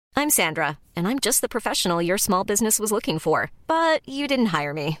I'm Sandra, and I'm just the professional your small business was looking for. But you didn't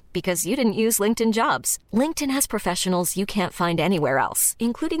hire me because you didn't use LinkedIn Jobs. LinkedIn has professionals you can't find anywhere else,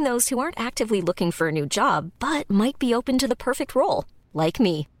 including those who aren't actively looking for a new job, but might be open to the perfect role, like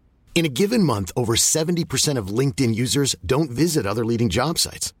me. In a given month, over 70% of LinkedIn users don't visit other leading job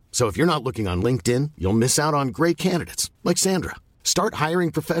sites. So if you're not looking on LinkedIn, you'll miss out on great candidates like Sandra. Start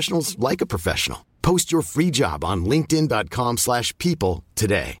hiring professionals like a professional. Post your free job on linkedin.com/people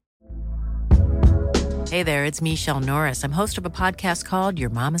today. Hey there, it's Michelle Norris. I'm host of a podcast called Your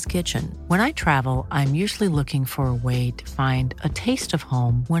Mama's Kitchen. When I travel, I'm usually looking for a way to find a taste of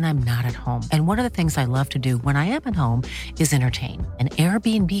home when I'm not at home. And one of the things I love to do when I am at home is entertain. And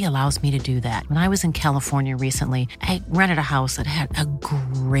Airbnb allows me to do that. When I was in California recently, I rented a house that had a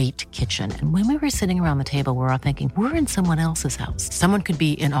great kitchen. And when we were sitting around the table, we're all thinking, we're in someone else's house. Someone could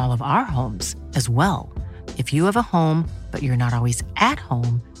be in all of our homes as well. If you have a home, but you're not always at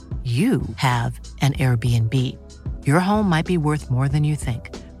home, you have an Airbnb. Your home might be worth more than you think.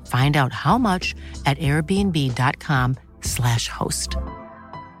 Find out how much at airbnb.com/host.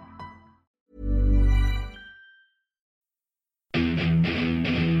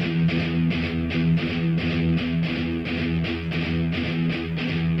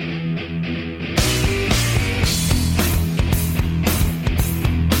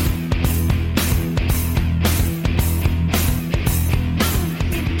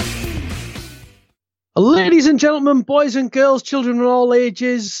 Ladies and gentlemen, boys and girls, children of all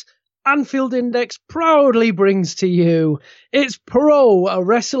ages, Anfield Index proudly brings to you its Pro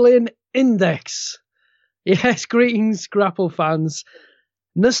Wrestling Index. Yes, greetings, Grapple fans.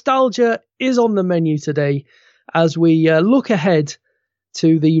 Nostalgia is on the menu today as we look ahead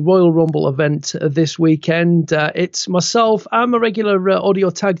to the Royal Rumble event this weekend. It's myself, I'm a regular audio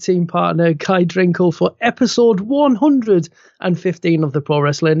tag team partner, Guy Drinkle, for episode 115 of the Pro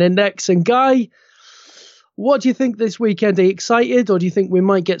Wrestling Index. And Guy, what do you think this weekend? Are you excited, or do you think we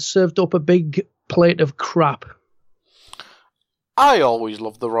might get served up a big plate of crap? I always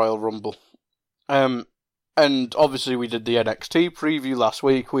love the Royal Rumble. And obviously we did the NXT preview last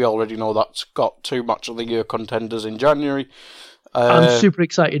week. We already know that's got 2 Match of the Year contenders in January. I'm super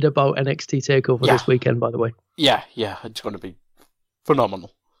excited about NXT TakeOver this weekend, by the way. Yeah, it's going to be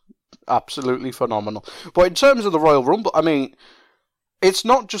phenomenal. Absolutely phenomenal. But in terms of the Royal Rumble, I mean, it's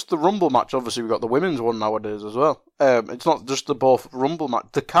not just the Rumble match. Obviously, we've got the women's one nowadays as well. It's not just the both Rumble match.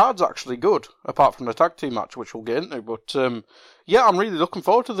 The card's actually good, apart from the tag team match, which we'll get into. But yeah, I'm really looking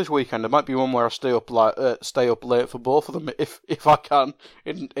forward to this weekend. It might be one where I stay up late for both of them if I can.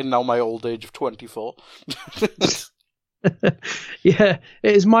 In now my old age of 24. Yeah,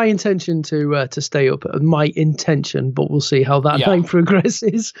 it is my intention to stay up. My intention, but we'll see how that night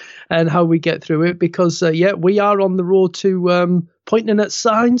progresses and how we get through it. Because we are on the road to pointing at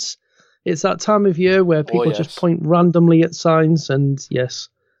signs. It's that time of year where people just point randomly at signs, and yes,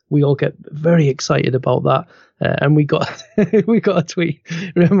 we all get very excited about that. And we got a tweet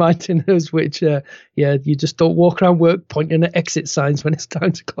reminding us, which you just don't walk around work pointing at exit signs when it's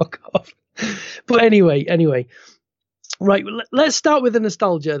time to clock off. But anyway. Right, let's start with the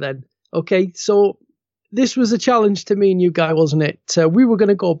nostalgia then. Okay, so this was a challenge to me and you, Guy, wasn't it? We were going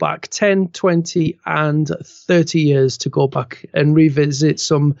to go back 10, 20, and 30 years to go back and revisit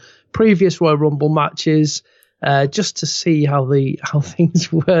some previous Royal Rumble matches, just to see how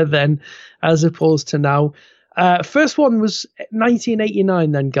things were then, as opposed to now. First one was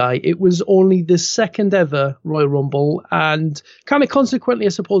 1989 then, Guy. It was only the second ever Royal Rumble, and kind of consequently, I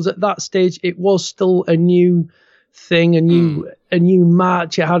suppose, at that stage, it was still a new thing, a new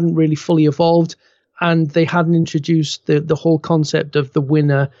match. It hadn't really fully evolved, and they hadn't introduced the whole concept of the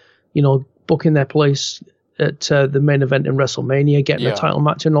winner, booking their place at the main event in WrestleMania, getting a title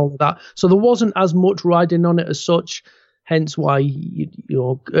match and all of that. So there wasn't as much riding on it as such. Hence why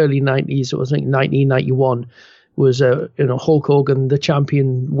early 90s, it was 1991 was Hulk Hogan the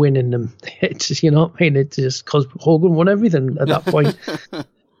champion winning them. It's just, it's just because Hogan won everything at that point.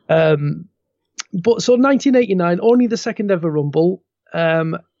 But so 1989, only the second ever Rumble.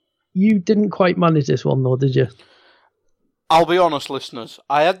 You didn't quite manage this one, though, did you? I'll be honest, listeners.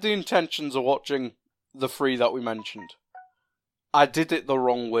 I had the intentions of watching the 3 that we mentioned. I did it the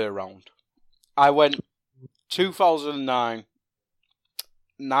wrong way around. I went 2009,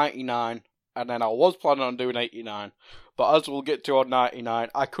 99, and then I was planning on doing 89. But as we'll get to on 99,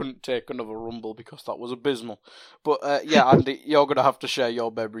 I couldn't take another Rumble because that was abysmal. But Andy, you're going to have to share your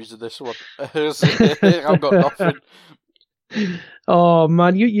memories of this one. I've got nothing. Oh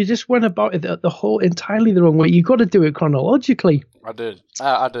man, you just went about it the whole entirely the wrong way. You got to do it chronologically. I did.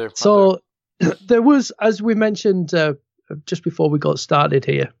 I do. So there was, as we mentioned just before we got started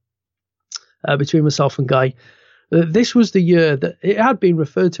here, between myself and Guy. This was the year that it had been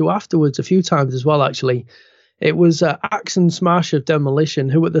referred to afterwards a few times as well, actually. It was Axe and Smash of Demolition,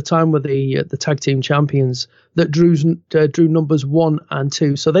 who at the time were the tag team champions, that drew numbers 1 and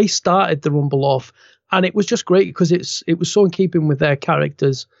 2. So they started the Rumble off, and it was just great because it was so in keeping with their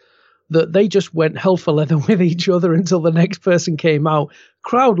characters that they just went hell for leather with each other until the next person came out.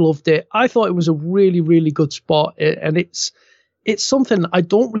 Crowd loved it. I thought it was a really, really good spot, and it's something I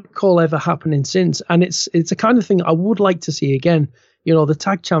don't recall ever happening since, and it's the kind of thing I would like to see again. You know, the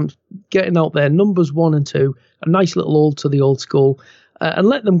tag champs getting out there, numbers 1 and 2, a nice little ode to the old school, and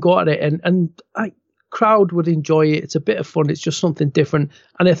let them go at it. And crowd would enjoy it. It's a bit of fun. It's just something different.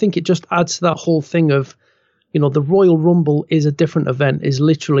 And I think it just adds to that whole thing of, you know, the Royal Rumble is a different event, is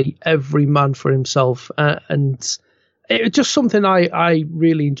literally every man for himself. And it's just something I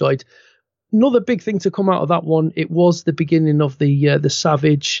really enjoyed. Another big thing to come out of that one, it was the beginning of the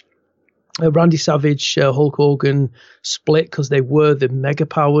Savage, Randy Savage, Hulk Hogan split, because they were the Mega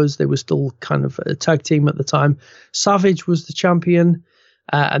Powers. They were still kind of a tag team at the time. Savage was the champion,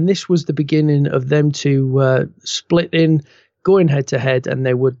 and this was the beginning of them to split in, going head to head, and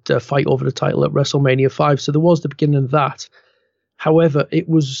they would fight over the title at WrestleMania 5. So there was the beginning of that. However,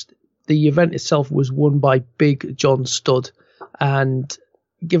 the event itself was won by Big John Studd, and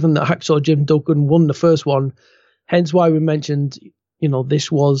given that Hacksaw Jim Duggan won the first one, hence why we mentioned, you know,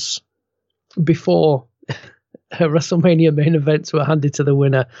 this was before WrestleMania main events were handed to the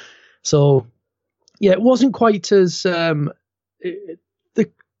winner. So yeah, it wasn't quite as it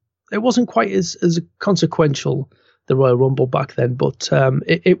wasn't quite as consequential, the Royal Rumble back then, but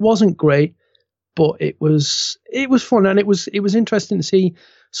it wasn't great, but it was fun, and it was interesting to see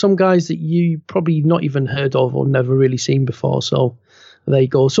some guys that you probably not even heard of or never really seen before. So there you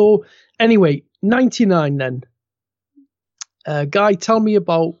go. So anyway, 99 then. Guy, tell me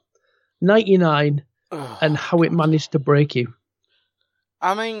about 99 and how it managed to break you.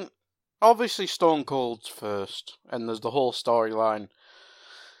 I mean, obviously Stone Cold's first, and there's the whole storyline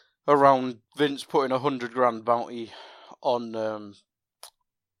around Vince putting $100,000 bounty on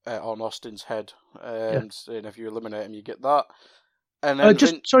Austin's head, and saying if you eliminate him, you get that. And then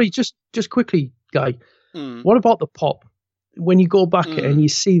just quickly, Guy. What about the pop? When you go back and you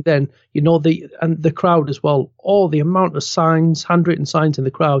see then, you know, the crowd as well, all the amount of signs, handwritten signs in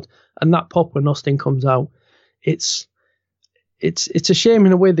the crowd, and that pop when Austin comes out, it's a shame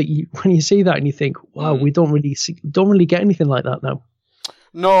in a way that when you see that and you think, wow, we don't really get anything like that now.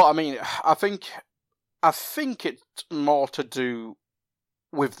 No, I mean, I think it's more to do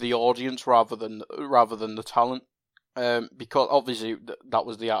with the audience rather than the talent, because obviously that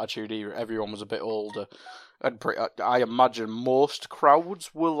was the attitude era. Everyone was a bit older. I imagine most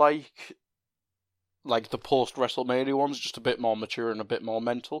crowds were like the post-WrestleMania ones, just a bit more mature and a bit more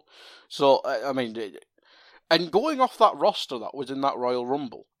mental. So, I mean, and going off that roster that was in that Royal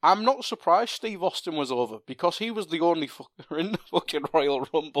Rumble, I'm not surprised Steve Austin was over, because he was the only fucker in the fucking Royal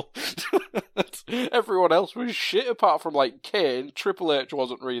Rumble. Everyone else was shit, apart from, like, Kane. Triple H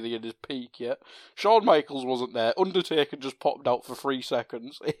wasn't really in his peak yet. Shawn Michaels wasn't there. Undertaker just popped out for 3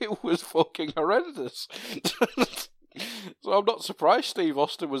 seconds. It was fucking horrendous. So I'm not surprised Steve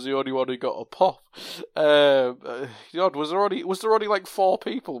Austin was the only one who got a pop. God, was there only like 4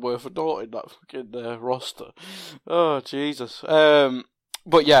 people worth of note in that fucking roster? Oh Jesus.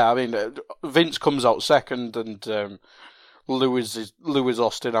 But yeah, I mean, Vince comes out second, and Lewis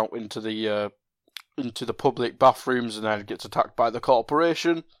Austin out into the public bathrooms, and then gets attacked by the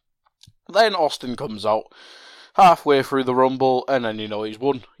corporation. Then Austin comes out halfway through the Rumble, and then, you know, he's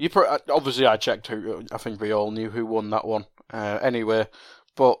won. Obviously, I checked who. I think we all knew who won that one. Anyway,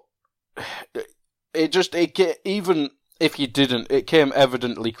 but even if you didn't, it came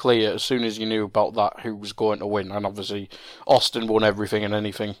evidently clear as soon as you knew about that who was going to win, and obviously Austin won everything and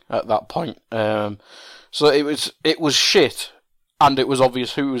anything at that point. So it was shit, and it was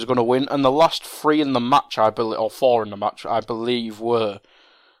obvious who was going to win. And the last 3 in the match, I believe, or 4 in the match, I believe, were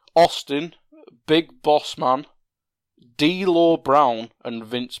Austin, Big Boss Man, D'Lo Brown, and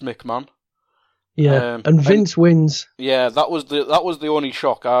Vince McMahon. Yeah, and Vince wins. Yeah, that was the only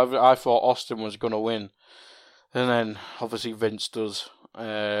shock. I thought Austin was going to win, and then obviously Vince does.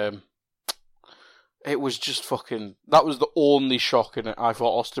 It was just fucking. That was the only shock in it. I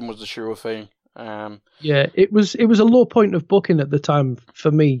thought Austin was the sure thing. Yeah, it was a low point of booking at the time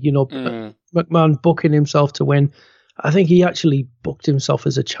for me. You know, McMahon booking himself to win. I think he actually booked himself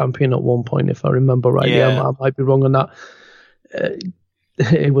as a champion at one point, if I remember right. Yeah, I might be wrong on that.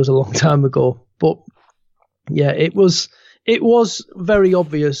 It was a long time ago, but yeah, it was very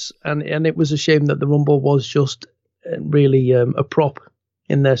obvious, and it was a shame that the Rumble was just really a prop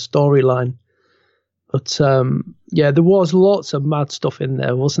in their storyline. But yeah, there was lots of mad stuff in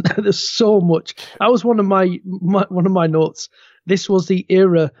there, wasn't there? There's so much. That was one of my notes. This was the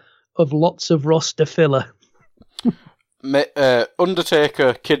era of lots of roster filler.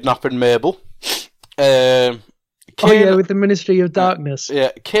 Undertaker kidnapping Mabel. Kane, with the Ministry of Darkness.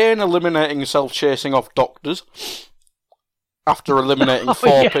 Yeah, Kane eliminating himself chasing off doctors after eliminating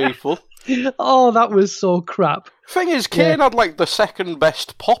four people. Oh, that was so crap. Thing is, Kane had like the second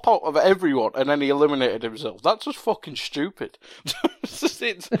best pop out of everyone, and then he eliminated himself. That's just fucking stupid.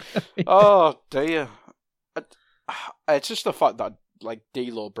 Oh dear. It's just the fact that like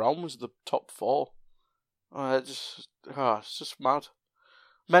D'Lo Brown was the top 4. It's just mad,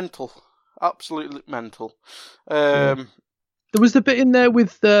 mental, absolutely mental. There was the bit in there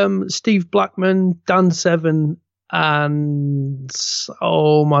with Steve Blackman, Dan Severn, and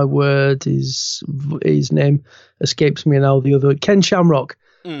oh my word, his name escapes me now. The other, Ken Shamrock.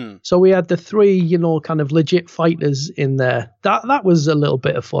 So we had the 3, kind of legit fighters in there. That was a little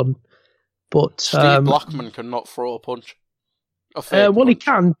bit of fun. But Steve Blackman cannot throw a punch. Well, punch. He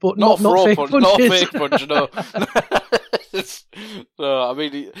can, but not fake punch, punches. not fake punch. No. No, I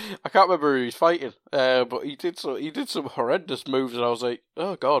mean, I can't remember who he's fighting, but he did some horrendous moves, and I was like,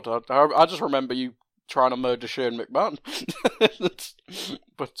 oh god, I just remember you trying to murder Shane McMahon.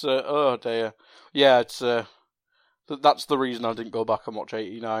 But oh dear, yeah, it's that's the reason I didn't go back and watch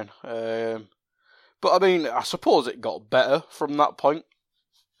 89. But I mean, I suppose it got better from that point.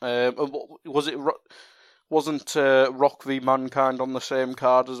 Wasn't Rock v Mankind on the same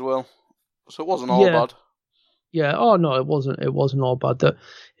card as well? So it wasn't all bad. Yeah. Oh no, it wasn't. It wasn't all bad.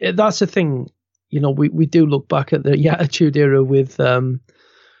 That's the thing. We do look back at the Attitude Era with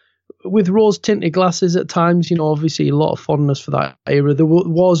rose-tinted glasses at times. Obviously a lot of fondness for that era. There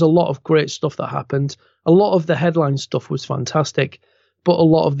was a lot of great stuff that happened. A lot of the headline stuff was fantastic, but a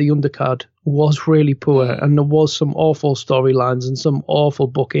lot of the undercard was really poor, and there was some awful storylines and some awful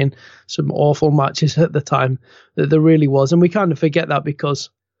booking, some awful matches at the time. That there really was, and we kind of forget that because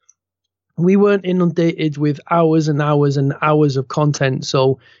we weren't inundated with hours and hours and hours of content,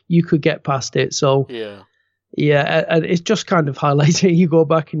 so you could get past it. So yeah, and it's just kind of highlighting. You go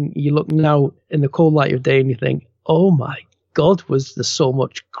back and you look now in the cold light of day, and you think, oh my God, was there so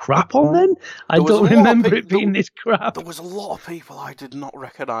much crap on then? I don't remember it being this crap. There was a lot of people I did not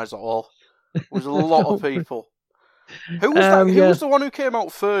recognise at all. There was a lot of people. Who was that? Who was the one who came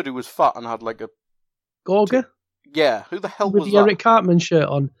out third who was fat and had like a... Gorga? Yeah, who the hell was that? With the Eric Cartman shirt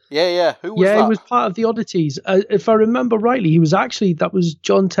on. Yeah, who was that? Yeah, he was part of the Oddities. If I remember rightly, that was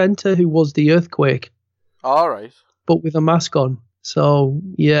John Tenter who was the Earthquake. All right. But with a mask on. So,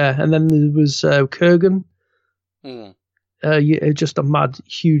 yeah, and then there was Kurgan. Just a mad,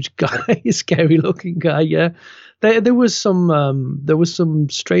 huge guy, scary-looking guy. Yeah, there was some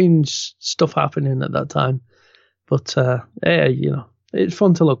strange stuff happening at that time, but it's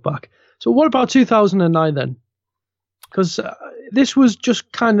fun to look back. So, what about 2009 then? Because this was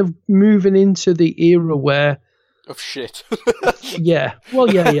just kind of moving into the era where of shit. Yeah.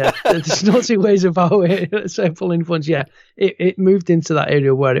 There's no two ways about it. So pulling funds. Yeah, it moved into that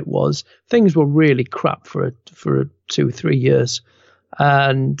area where it was. Things were really crap for 2-3 years,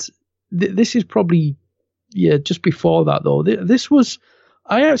 and this is probably just before that though. This was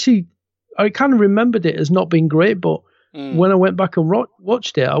I kind of remembered it as not being great, but when I went back and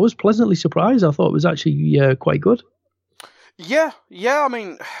watched it, I was pleasantly surprised. I thought it was actually quite good. Yeah. I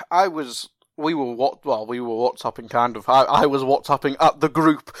mean, we were WhatsApping kind of. I was WhatsApping at the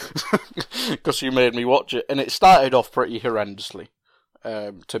group because you made me watch it, and it started off pretty horrendously.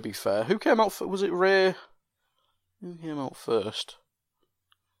 To be fair, who came out? Was it Ray? Who came out first?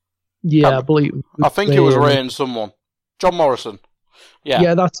 Yeah, I believe. I think it was Ray and someone. John Morrison.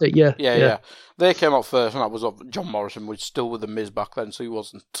 Yeah, that's it. Yeah. They came out first, and that was John Morrison was still with the Miz back then, so he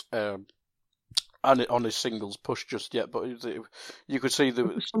wasn't on his singles push just yet. But you could see there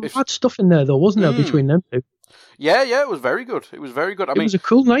was some bad stuff in there, though, wasn't there, between them two? Yeah, it was very good. It was very good. I mean, it was a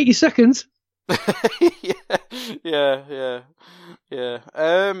cool 90 seconds. Yeah.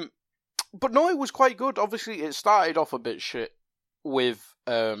 But no, it was quite good. Obviously, it started off a bit shit with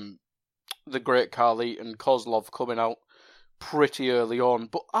the Great Khali and Kozlov coming out pretty early on.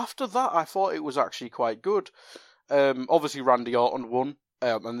 But after that, I thought it was actually quite good. Obviously, Randy Orton won.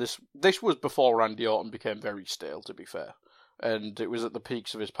 And this was before Randy Orton became very stale, to be fair. And it was at the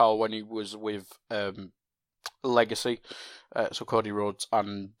peaks of his power when he was with Legacy, so Cody Rhodes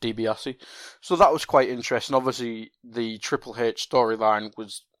and DiBiase. So that was quite interesting. Obviously, the Triple H storyline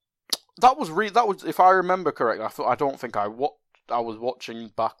was if I remember correctly. I don't think I was watching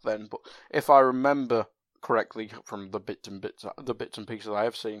back then, but if I remember correctly from the bits and pieces I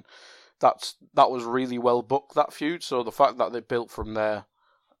have seen, that was really well booked, that feud. So the fact that they built from there,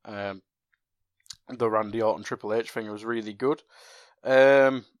 the Randy Orton Triple H thing was really good.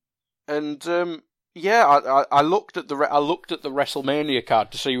 I looked at the WrestleMania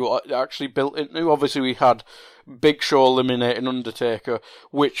card to see what it actually built into. Obviously, we had Big Show eliminating Undertaker,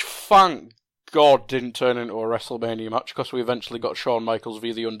 which thank God didn't turn into a WrestleMania match, because we eventually got Shawn Michaels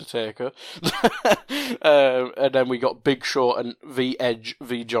v The Undertaker. And then we got Big Show and v Edge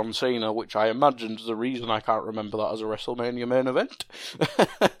v John Cena, which I imagine is the reason I can't remember that as a WrestleMania main event.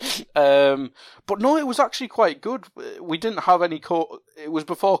 But no, it was actually quite good. We didn't have any... It was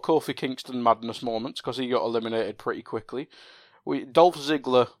before Kofi Kingston madness moments, because he got eliminated pretty quickly. Dolph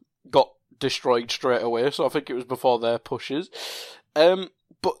Ziggler got destroyed straight away, so I think it was before their pushes.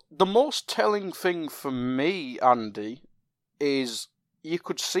 But the most telling thing for me, Andy, is you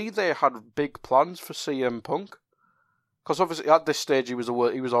could see they had big plans for CM Punk. Because obviously at this stage he was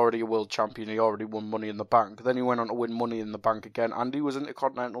already a world champion, he already won Money in the Bank. Then he went on to win Money in the Bank again, and he was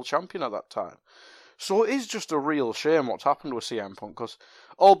Intercontinental Champion at that time. So it is just a real shame what's happened with CM Punk, because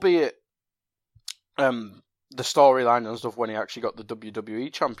albeit the storyline and stuff when he actually got the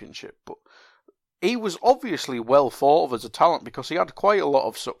WWE Championship, but he was obviously well thought of as a talent, because he had quite a lot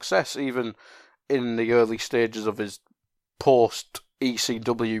of success even in the early stages of his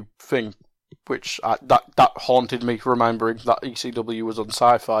post-ECW thing, which that haunted me, remembering that ECW was on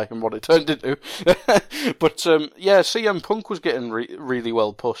Sci-Fi and what it turned into. But CM Punk was getting really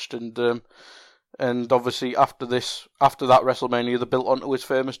well pushed, and obviously after that WrestleMania, they built onto his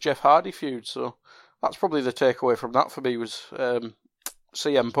famous Jeff Hardy feud. So that's probably the takeaway from that for me, was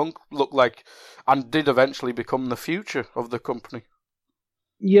CM Punk looked like, and did eventually become, the future of the company.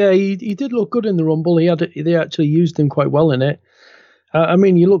 Yeah, he did look good in the Rumble. They actually used him quite well in it. I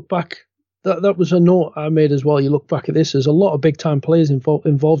mean, you look back, that was a note I made as well. You look back at this, there's a lot of big time players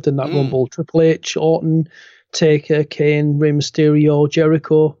involved in that Rumble. Triple H, Orton, Taker, Kane, Rey Mysterio,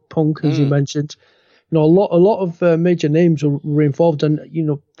 Jericho, Punk, as you mentioned. You know, a lot of major names were involved, and you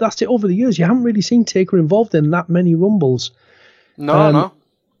know, that's it. Over the years, you haven't really seen Taker involved in that many Rumbles. No.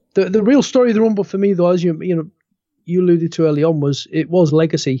 The real story of the Rumble for me, though, as you alluded to early on, was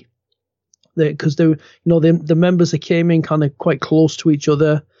legacy. Because the members that came in kind of quite close to each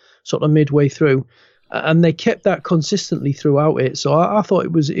other, sort of midway through, and they kept that consistently throughout it. So I thought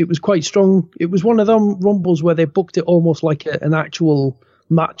it was quite strong. It was one of them Rumbles where they booked it almost like an actual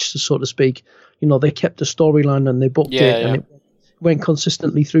match, so to speak. You know, they kept the storyline and they booked and it went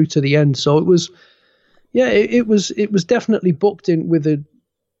consistently through to the end. So it was. Yeah, it was definitely booked in with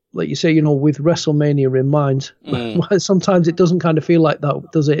like you say, with WrestleMania in mind. Sometimes it doesn't kind of feel like that,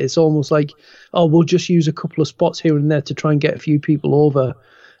 does it? It's almost like, we'll just use a couple of spots here and there to try and get a few people over.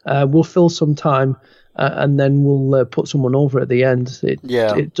 We'll fill some time, and then we'll put someone over at the end.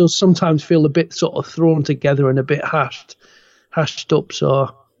 It does sometimes feel a bit sort of thrown together and a bit hashed up.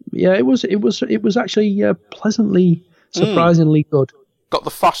 So yeah, it was actually pleasantly, surprisingly good. Got the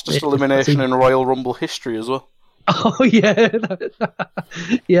fastest elimination in Royal Rumble history as well. Oh yeah, that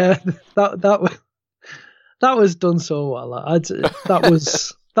was done so well. That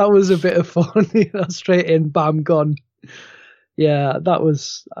was a bit of fun. Straight in, bam, gone. Yeah,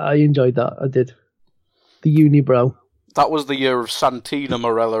 I enjoyed that. I did. The unibrow. That was the year of Santina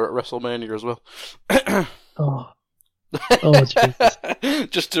Morella at WrestleMania as well. Oh, Jesus.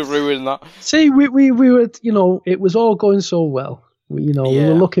 Just to ruin that. See, we were, it was all going so well. We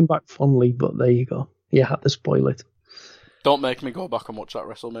were looking back fondly, but there you go. You had to spoil it. Don't make me go back and watch that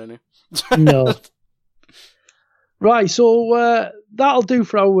WrestleMania. No. Right, so that'll do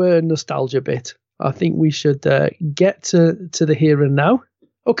for our nostalgia bit. I think we should get to the here and now.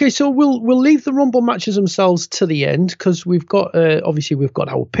 Okay, so we'll leave the Rumble matches themselves to the end, because we've got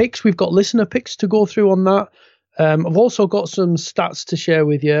our picks, we've got listener picks to go through on that. I've also got some stats to share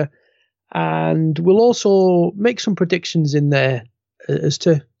with you, and we'll also make some predictions in there as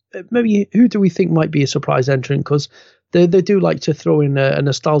to maybe who do we think might be a surprise entrant, because they do like to throw in a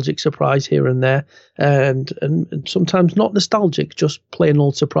nostalgic surprise here and there, and sometimes not nostalgic, just plain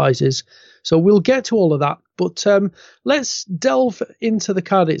old surprises. So we'll get to all of that, but let's delve into the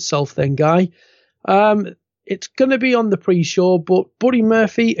card itself then, Guy. It's going to be on the pre-show, but Buddy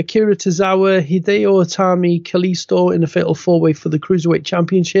Murphy, Akira Tozawa, Hideo Itami, Kalisto in a fatal four-way for the Cruiserweight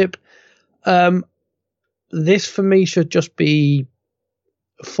Championship. This, for me, should just be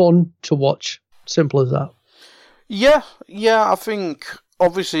fun to watch. Simple as that. Yeah, I think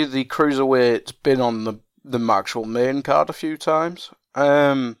obviously the Cruiserweight's been on the actual main card a few times.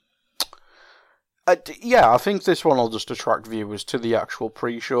 Yeah, I think this one will just attract viewers to the actual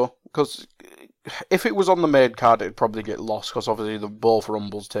pre-show, because if it was on the main card, it'd probably get lost, because obviously both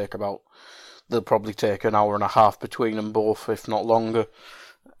Rumbles they'll probably take an hour and a half between them both, if not longer.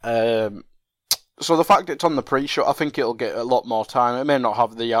 So the fact it's on the pre-show, I think it'll get a lot more time. It may not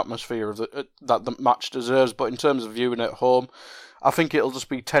have the atmosphere that the match deserves, but in terms of viewing at home, I think it'll just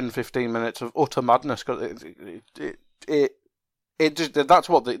be 10-15 minutes of utter madness, because it just, that's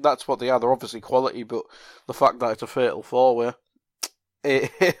what they are. They're obviously quality, but the fact that it's a fatal four-way,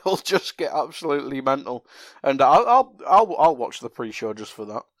 it'll just get absolutely mental. And I'll watch the pre-show just for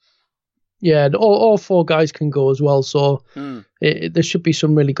that. Yeah, all four guys can go as well, so there should be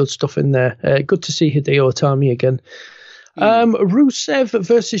some really good stuff in there. Good to see Hideo Itami again. Rusev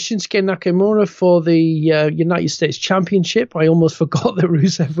versus Shinsuke Nakamura for the United States Championship. I almost forgot that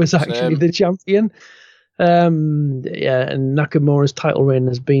Rusev was actually the champion. And Nakamura's title reign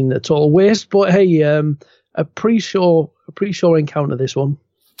has been a total waste. But hey, a pre-show encounter, this one.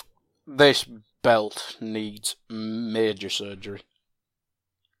 This belt needs major surgery.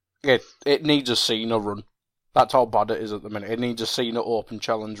 It needs a Cena run. That's how bad it is at the minute. It needs a Cena Open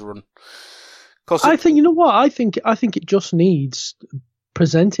Challenge run. I think, you know what? I think it just needs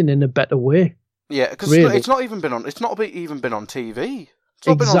presenting in a better way. Yeah, because it's not even been on. It's not even been on TV. It's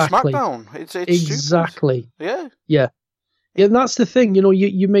not been on SmackDown. It's exactly. Stupid. Yeah. And that's the thing. You know,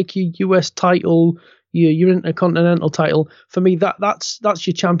 you make your US title, your Intercontinental title. For me, that's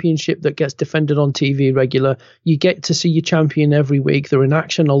your championship that gets defended on TV regular. You get to see your champion every week. They're in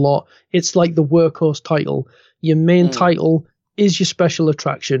action a lot. It's like the workhorse title. Your main title is your special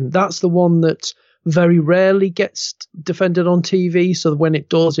attraction. That's the one that very rarely gets defended on TV. So when it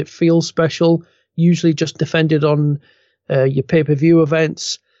does, it feels special. Usually just defended on your pay-per-view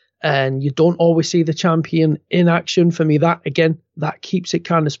events, and you don't always see the champion in action. For me, that keeps it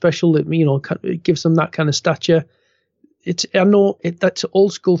kind of special. It gives them that kind of stature. That's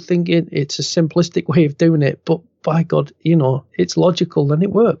old school thinking. It's a simplistic way of doing it, but by God, it's logical and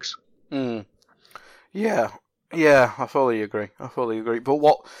it works. Yeah, I fully agree.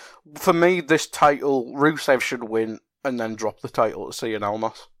 But for me, this title, Rusev should win and then drop the title to Cien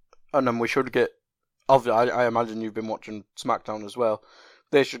Almas, and then we should get. I imagine you've been watching SmackDown as well.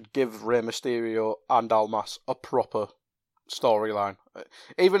 They should give Rey Mysterio and Almas a proper storyline.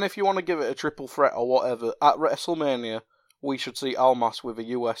 Even if you want to give it a triple threat or whatever, at WrestleMania, we should see Almas with a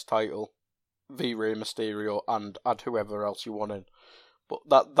US title, v Rey Mysterio, and add whoever else you want in. But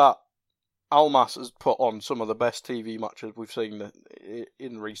that Almas has put on some of the best TV matches we've seen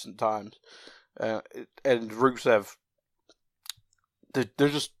in recent times. And Rusev, they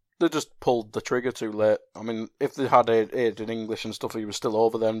just pulled the trigger too late. I mean, if they had aired in English and stuff, he was still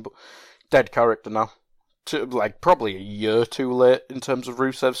over then, but dead character now. Probably a year too late in terms of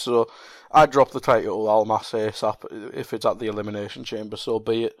Rusev, so I'd drop the title to Almas ASAP. If it's at the Elimination Chamber, so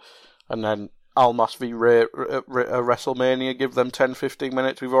be it. And then Almas v Rey at WrestleMania, give them 10-15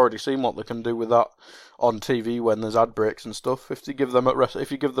 minutes. We've already seen what they can do with that on TV when there's ad breaks and stuff. If you give them that at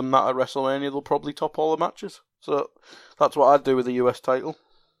WrestleMania, they'll probably top all the matches. So that's what I'd do with the US title.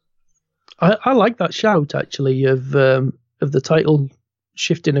 I like that shout actually of the title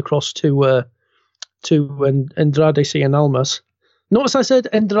shifting across to Andrade Cien Almas. Notice I said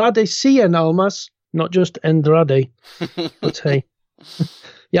Andrade Cien Almas, not just Andrade. But hey,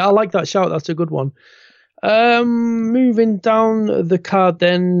 yeah, I like that shout. That's a good one. Moving down the card,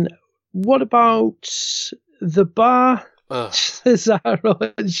 then. What about the Bar?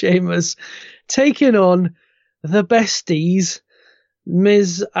 Cesaro and Sheamus taking on the besties,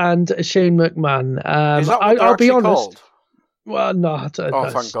 Miz and Shane McMahon. Is that what I'll be honest. Called? Well, no,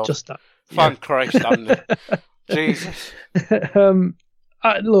 thank God. Just that. Thank Christ, Andy. Jesus.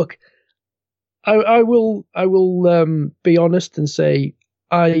 Look, I will be honest and say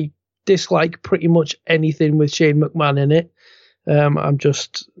I dislike pretty much anything with Shane McMahon in it. I'm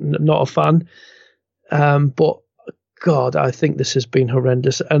just not a fan. But God, I think this has been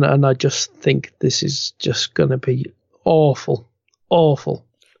horrendous, and I just think this is just going to be awful. Awful.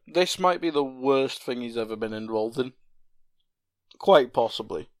 This might be the worst thing he's ever been involved in. Quite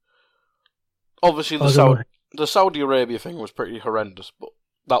possibly. Obviously, the Saudi Arabia thing was pretty horrendous, but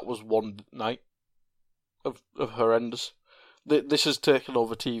that was one night of horrendous. This has taken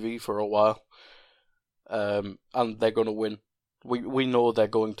over TV for a while, and they're going to win. We know they're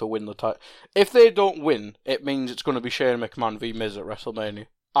going to win the title. If they don't win, it means it's going to be Shane McMahon v Miz at WrestleMania,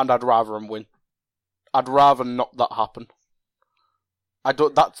 and I'd rather him win. I'd rather not that happen.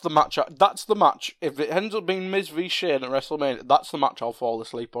 That's the match. That's the match. If it ends up being Miz v Shane at WrestleMania, that's the match I'll fall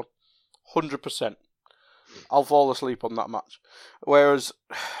asleep on. 100%. I'll fall asleep on that match. Whereas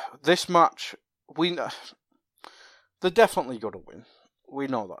this match they're definitely going to win. We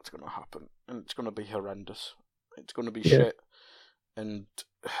know that's going to happen, and it's going to be horrendous. It's going to be shit. And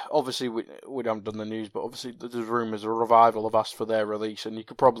obviously, we haven't done the news, but obviously there's rumours a Revival have asked for their release, and you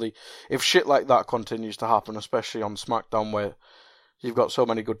could probably, if shit like that continues to happen, especially on SmackDown where you've got so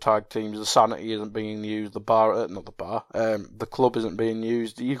many good tag teams, the Sanity isn't being used, the club isn't being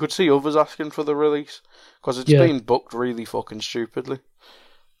used, you could see others asking for the release, because it's been booked really fucking stupidly.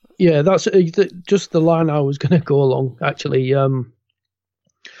 Yeah, that's just the line I was going to go along, actually. I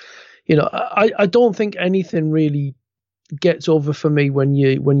don't think anything really gets over for me when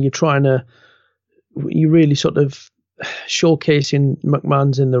you're trying to, you really sort of showcasing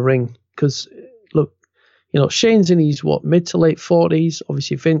McMahon's in the ring, because look, Shane's in his mid to late 40s.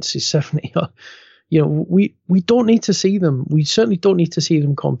 Obviously Vince is 70. We don't need to see them. We certainly don't need to see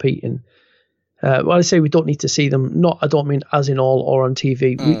them competing. When I say we don't need to see them, I don't mean as in all or on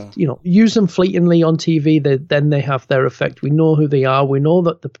TV. We, use them fleetingly on TV. Then they have their effect. We know who they are. We know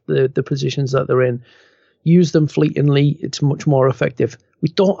that the positions that they're in. Use them fleetingly. It's much more effective.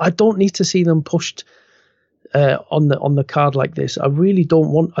 I don't need to see them pushed on the card like this. I really don't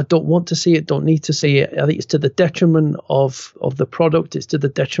want to see it. Don't need to see it. I think it's to the detriment of the product. It's to the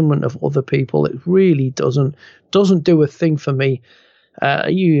detriment of other people. It really doesn't do a thing for me.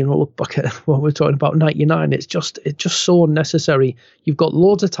 Look back at what we're talking about, 99. It's just so unnecessary. You've got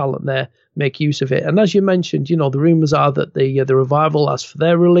loads of talent there. Make use of it. And as you mentioned, the rumours are that the Revival asked for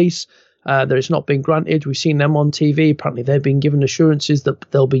their release. That it's not been granted. We've seen them on TV. Apparently, they've been given assurances that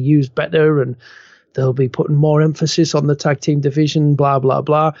they'll be used better and they'll be putting more emphasis on the tag team division. Blah blah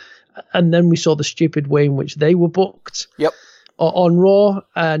blah. And then we saw the stupid way in which they were booked. Yep. On Raw,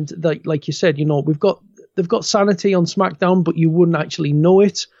 and like you said, they've got Sanity on SmackDown, but you wouldn't actually know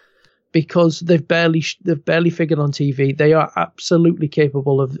it because they've barely figured on TV. They are absolutely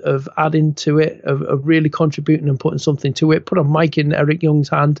capable of adding to it, of really contributing and putting something to it. Put a mic in Eric Young's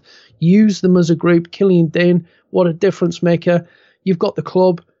hand, use them as a group. Killian Dane, what a difference maker. You've got the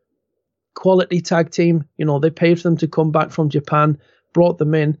club, quality tag team. They paid for them to come back from Japan, brought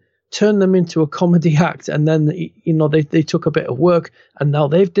them in, turned them into a comedy act, and then they took a bit of work, and now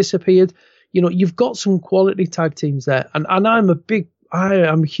they've disappeared. You've got some quality tag teams there, and I am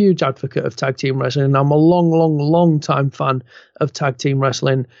a huge advocate of tag team wrestling. I'm a long time fan of tag team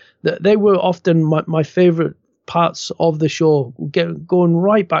wrestling. They were often my favorite parts of the show, going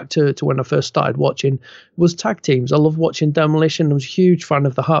right back to when I first started watching, was tag teams. I love watching Demolition. I was a huge fan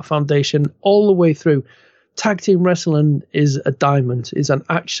of the Hart Foundation all the way through. Tag team wrestling is a diamond, is an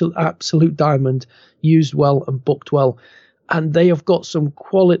absolute diamond, used well and booked well. And they have got some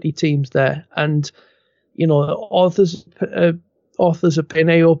quality teams there. And, authors of Pain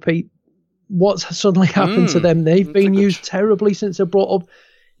AOP, what's suddenly happened to them? They've been used terribly since they're brought up.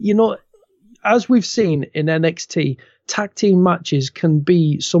 As we've seen in NXT, tag team matches can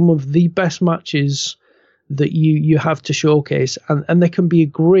be some of the best matches that you have to showcase. And they can be a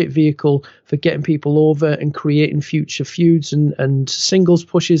great vehicle for getting people over and creating future feuds and singles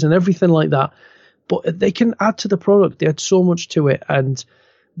pushes and everything like that. But they can add to the product. They add so much to it. And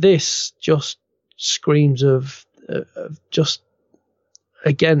this just screams of just,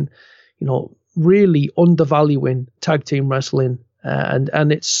 again, really undervaluing tag team wrestling.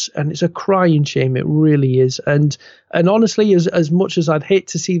 And it's a crying shame. It really is. And honestly, as much as I'd hate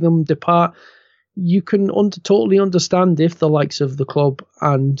to see them depart, you can totally understand if the likes of the club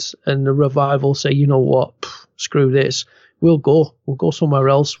and the Revival say, you know what, screw this. We'll go somewhere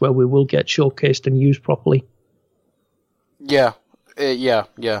else where we will get showcased and used properly. Yeah.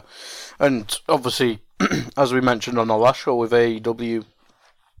 And obviously, as we mentioned on the last show with AEW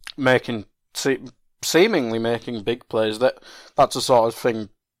seemingly making big plays, that's the sort of thing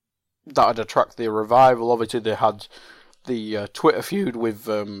that'd attract the Revival. Obviously, they had the Twitter feud with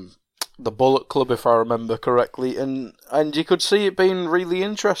the Bullet Club, if I remember correctly, and you could see it being really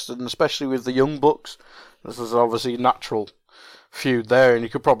interesting, especially with the Young Bucks. This is obviously natural feud there, and you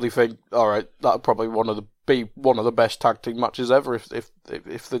could probably think, all right, that would probably be one of the best tag team matches ever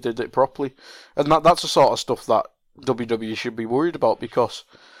if they did it properly. And that's the sort of stuff that WWE should be worried about, because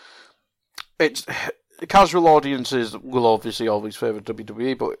it's casual audiences will obviously always favour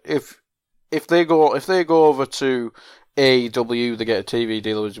WWE, but if they go over to AEW, they get a TV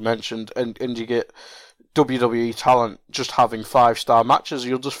deal, as you mentioned, and you get WWE talent just having 5-star matches,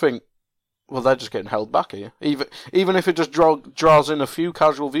 you'll just think, well, they're just getting held back here. Even if it just draws in a few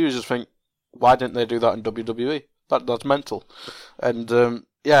casual viewers, just think, why didn't they do that in WWE? That's mental. And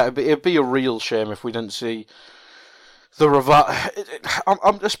it'd be a real shame if we didn't see the Revival,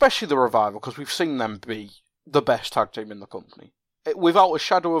 especially the Revival, because we've seen them be the best tag team in the company. Without a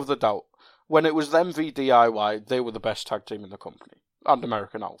shadow of the doubt, when it was them v DIY, they were the best tag team in the company. And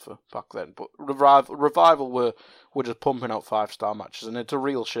American Alpha back then. But Revival were just pumping out 5-star matches, and it's a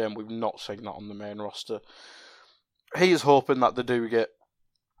real shame we've not seen that on the main roster. He is hoping that they do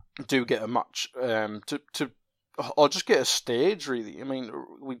get a match or just get a stage, really. I mean,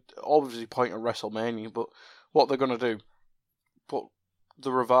 we obviously point at WrestleMania, but what they're going to do? Put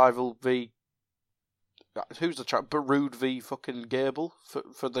the Revival v... Who's the chap? Rude v fucking Gable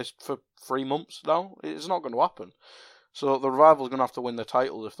for 3 months now? It's not going to happen. So the Revival's going to have to win the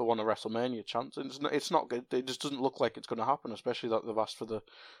title if they want a WrestleMania chance. It's not good. It just doesn't look like it's going to happen, especially that they've asked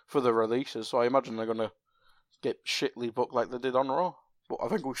for the releases. So I imagine they're going to get shitly booked like they did on Raw. But I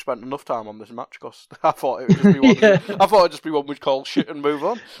think we've spent enough time on this match, because I thought it would just be one. I thought it'd just be one we'd call shit and move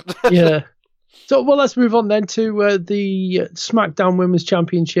on. Yeah. So let's move on then to the SmackDown Women's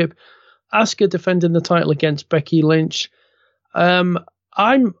Championship. Asuka defending the title against Becky Lynch. I'm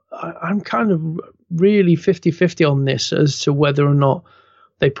kind of really 50-50 on this as to whether or not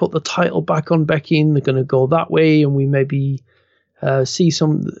they put the title back on Becky and they're going to go that way, and we maybe see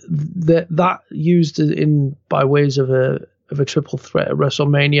some that used in by ways of a triple threat at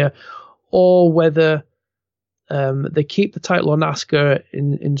WrestleMania, or whether they keep the title on Asuka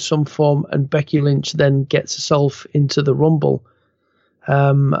in some form and Becky Lynch then gets herself into the Rumble.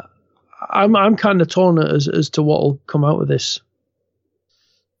 I'm kind of torn as to what will come out of this.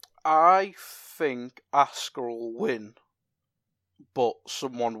 I think Asuka will win, but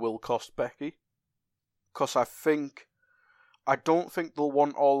someone will cost Becky. Because I don't think they'll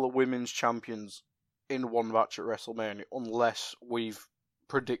want all the women's champions in one match at WrestleMania, unless we've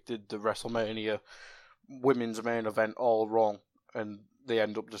predicted the WrestleMania women's main event all wrong, and they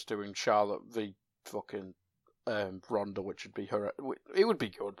end up just doing Charlotte v fucking Ronda, which would be her. It would be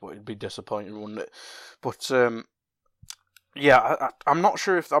good, but it'd be disappointing, wouldn't it? But yeah, I'm not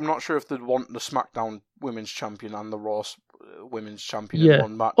sure if they'd want the SmackDown Women's Champion and the Raw Women's Champion in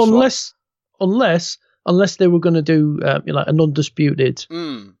one match. Unless they were going to do like an undisputed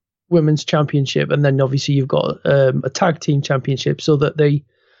Women's Championship, and then obviously you've got a tag team championship, so that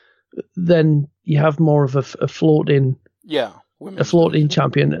then you have more of a floating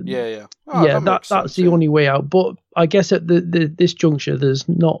champion. Yeah. That's the only way out. But I guess at this juncture, there's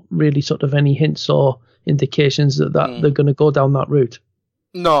not really sort of any hints or indications that they're going to go down that route.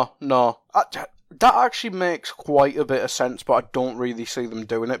 No. That actually makes quite a bit of sense, but I don't really see them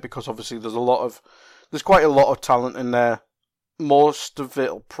doing it, because obviously there's quite a lot of talent in there. Most of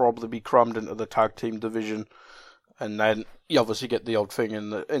it will probably be crammed into the tag team division, and then you obviously get the odd thing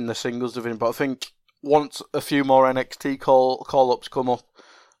in the singles division. But I think once a few more NXT call-ups come up,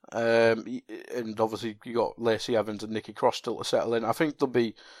 and obviously you got Lacey Evans and Nikki Cross still to settle in, I think there'll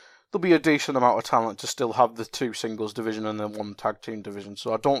be a decent amount of talent to still have the 2 singles division and then 1 tag team division.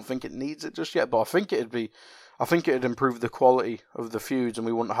 So I don't think it needs it just yet, but I think it'd improve the quality of the feuds, and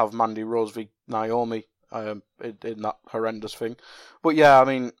we wouldn't have Mandy Rose v Naomi in that horrendous thing. But yeah, I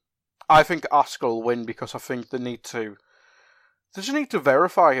mean, I think Asuka will win, because I think they just need to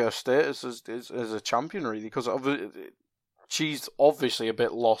verify her status as a champion, really, because she's obviously a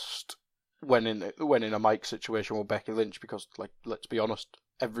bit lost when in a mic situation with Becky Lynch, because, like, let's be honest,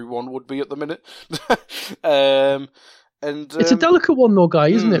 everyone would be at the minute. It's a delicate one though, Guy,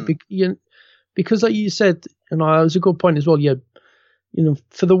 isn't it? Because like you said, that was a good point as well.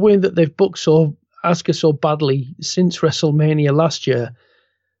 For the way that they've booked Asuka so badly since WrestleMania last year,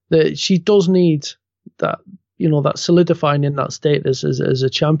 that she does need that, that solidifying in that status as a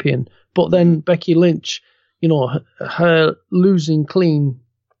champion. But then Becky Lynch, her losing clean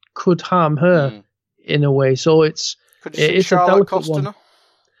could harm her in a way. So it's a delicate one.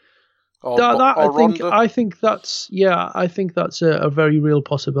 I think that's a very real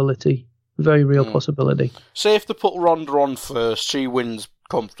possibility. Very real possibility. Say if they put Ronda on first, she wins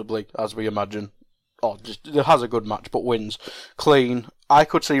comfortably, as we imagine. Or just has a good match, but wins clean. I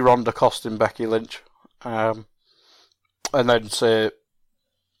could see Ronda costing Becky Lynch. And then say,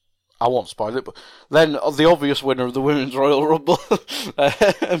 I won't spoil it, but then the obvious winner of the Women's Royal Rumble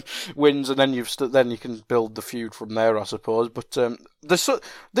wins, and then you can build the feud from there, I suppose. But this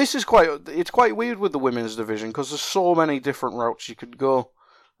is quite weird with the women's division, because there's so many different routes you could go,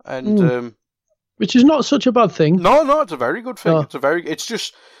 and which is not such a bad thing. No, it's a very good thing.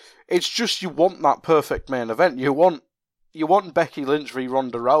 It's just you want that perfect main event. You want Becky Lynch v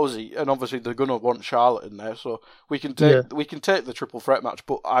Ronda Rousey, and obviously they're gonna want Charlotte in there, so we can take the triple threat match.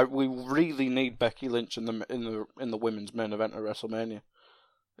 But we really need Becky Lynch in the women's main event at WrestleMania,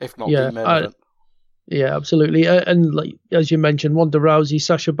 if not the main event. Yeah, absolutely. And like as you mentioned, Ronda Rousey,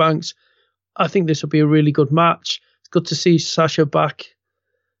 Sasha Banks. I think this will be a really good match. It's good to see Sasha back,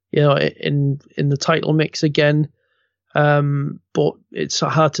 in the title mix again. But it's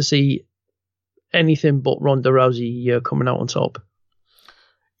hard to see anything but Ronda Rousey coming out on top.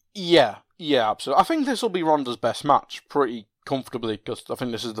 Yeah, absolutely. I think this will be Ronda's best match pretty comfortably, because I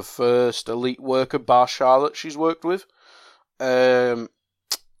think this is the first elite worker bar Charlotte she's worked with. So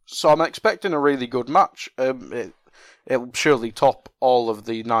I'm expecting a really good match. It'll surely top all of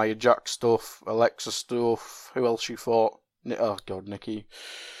the Nia Jax stuff, Alexa stuff. Who else she fought? Oh God, Nikki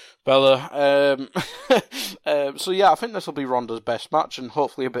Bella. So yeah, I think this will be Ronda's best match, and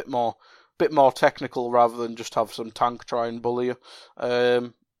hopefully a bit more technical rather than just have some tank try and bully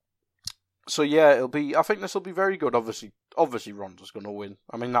her. So yeah, I think this will be very good. Obviously Ronda's going to win.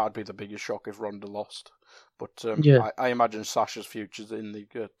 I mean, that would be the biggest shock if Ronda lost. But I imagine Sasha's future's in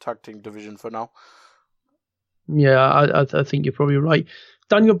the tag team division for now. Yeah, I think you're probably right.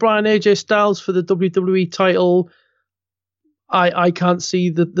 Daniel Bryan, AJ Styles for the WWE title. I can't see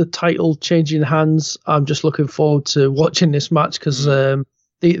the title changing hands. I'm just looking forward to watching this match because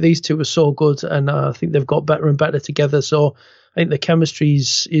these two are so good, and I think they've got better and better together. So I think the chemistry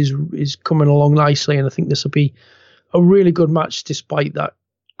is coming along nicely, and I think this will be a really good match despite that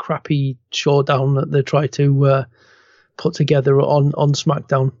crappy showdown that they try to put together on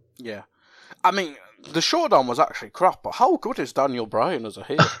SmackDown. Yeah. I mean, the showdown was actually crap, but how good is Daniel Bryan as a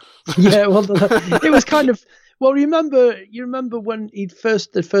heel? Yeah, well, it was kind of... Well, you remember when they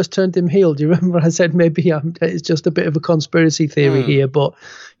first turned him heel? Do you remember I said maybe it's just a bit of a conspiracy theory here, but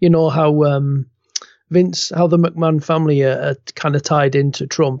you know how Vince, how the McMahon family are kind of tied into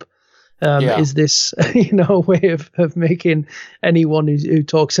Trump. Is this a way of making anyone who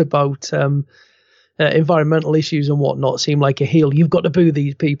talks about environmental issues and whatnot seem like a heel? You've got to boo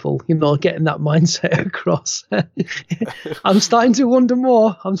these people, getting that mindset across. I'm starting to wonder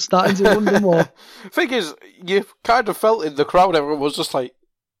more. Thing is, you kind of felt in the crowd, everyone was just like,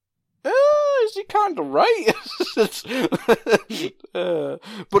 is he kind of right?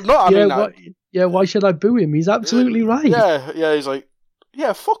 But no, I mean... why should I boo him? He's absolutely right. Yeah, he's like,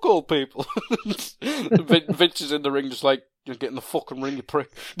 yeah, fuck old people. Vince is in the ring just like, you're getting the fucking ring, you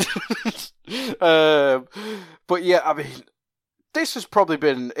prick. But yeah, I mean, this has probably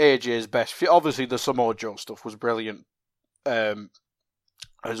been AJ's best feud. Obviously, the Samoa Joe stuff was brilliant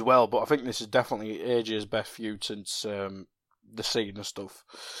as well, but I think this is definitely AJ's best feud since the Cena stuff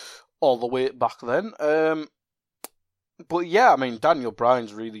all the way back then. But yeah, I mean, Daniel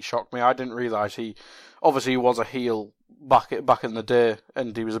Bryan's really shocked me. I didn't realise he was a heel back in the day,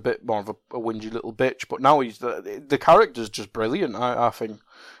 and he was a bit more of a whingy little bitch. But now the character's just brilliant. I think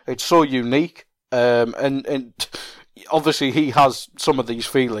it's so unique, and obviously he has some of these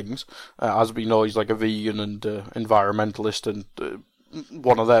feelings, as we know. He's like a vegan and environmentalist and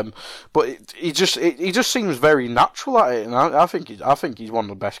one of them. But he just seems very natural at it, and I think he's one of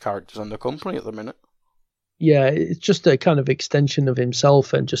the best characters in the company at the minute. Yeah, it's just a kind of extension of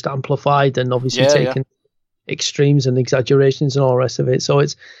himself and just amplified, and obviously taking extremes and exaggerations and all the rest of it. So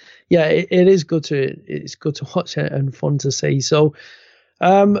it is good to watch it and fun to see. So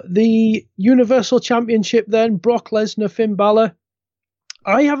the Universal Championship then, Brock Lesnar, Finn Balor.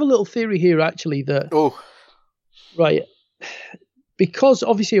 I have a little theory here actually that right, because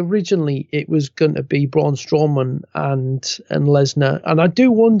obviously originally it was going to be Braun Strowman and Lesnar, and I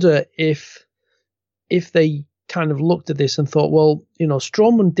do wonder if they kind of looked at this and thought, well,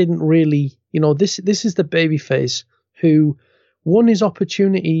 Strowman didn't really, this is the babyface who won his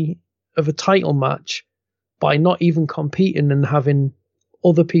opportunity of a title match by not even competing and having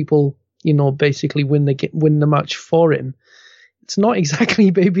other people, basically win the match for him. It's not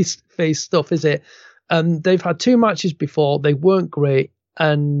exactly babyface stuff, is it? They've had 2 matches before, they weren't great,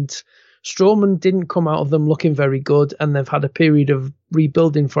 and Strowman didn't come out of them looking very good, and they've had a period of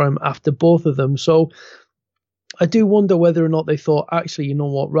rebuilding for him after both of them. So I do wonder whether or not they thought, actually, you know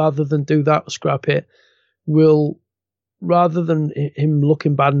what, rather than do that, scrap it, rather than him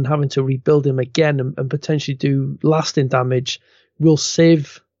looking bad and having to rebuild him again and potentially do lasting damage, we'll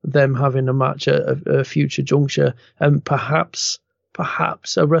save them having a match at a future juncture, and perhaps a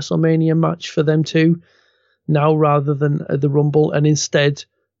WrestleMania match for them too, now rather than the Rumble, and instead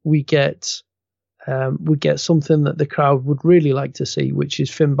we get something that the crowd would really like to see, which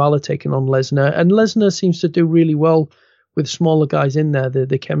is Finn Balor taking on Lesnar. And Lesnar seems to do really well with smaller guys in there.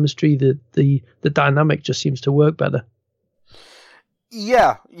 The chemistry, the dynamic just seems to work better.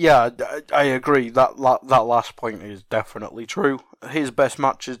 Yeah, I agree. That last point is definitely true. His best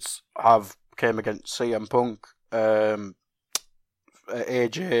matches came against CM Punk,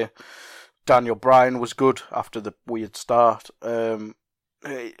 AJ, Daniel Bryan was good after the weird start.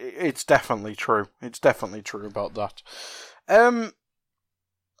 It's definitely true. It's definitely true about that.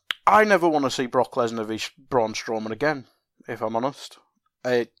 I never want to see Brock Lesnar v Braun Strowman again, if I'm honest.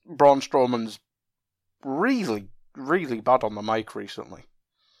 Braun Strowman's really, really bad on the mic recently.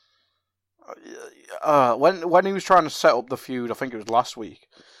 When he was trying to set up the feud, I think it was last week.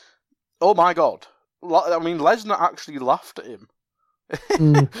 Oh my god! I mean, Lesnar actually laughed at him.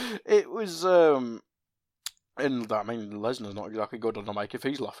 It was, and I mean, Lesnar's not exactly good on the mic. If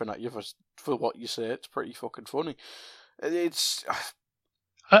he's laughing at you for what you say, it's pretty fucking funny.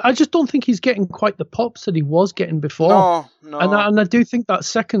 I just don't think he's getting quite the pops that he was getting before. No. And I do think that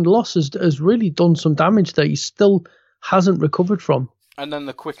second loss has really done some damage that he still hasn't recovered from. And then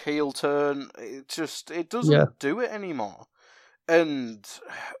the quick heel turn, it doesn't do it anymore. And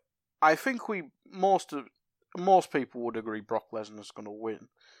I think most people would agree Brock Lesnar's going to win.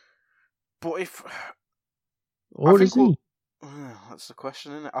 But Is he? That's the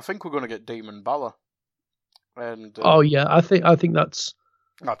question, isn't it? I think we're going to get Demon Balor. And I think that's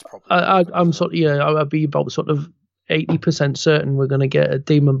probably. I'm sort of I'd be about sort of 80% certain we're going to get a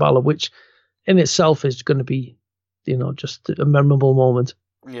Demon Balor, which in itself is going to be, just a memorable moment.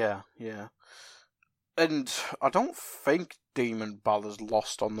 Yeah. And I don't think Demon Balor's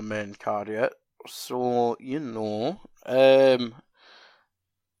lost on the main card yet, so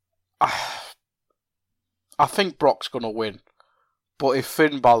I think Brock's going to win. But if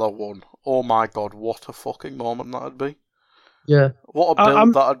Finn Balor won, oh my god, what a fucking moment that'd be. Yeah. What a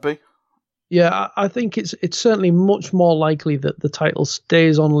build that'd be. Yeah, I think it's certainly much more likely that the title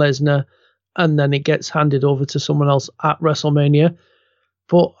stays on Lesnar and then it gets handed over to someone else at WrestleMania.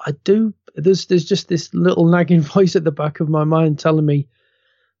 But there's just this little nagging voice at the back of my mind telling me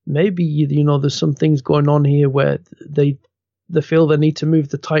maybe, there's some things going on here where they feel they need to move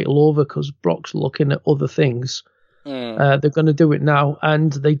the title over because Brock's looking at other things. They're going to do it now,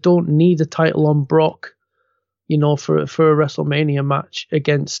 and they don't need a title on Brock, for a WrestleMania match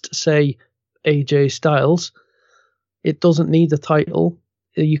against, say, AJ Styles. It doesn't need a title.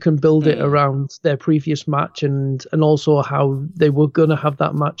 You can build it around their previous match and also how they were going to have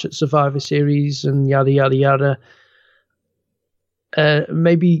that match at Survivor Series and yada, yada, yada.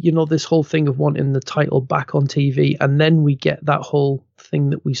 Maybe, this whole thing of wanting the title back on TV, and then we get that whole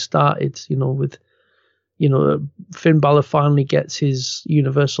thing that we started, with, Finn Balor finally gets his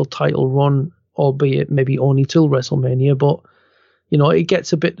Universal title run, albeit maybe only till WrestleMania, but, it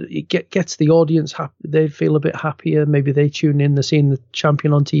gets gets the audience happy. They feel a bit happier. Maybe they tune in, they're seeing the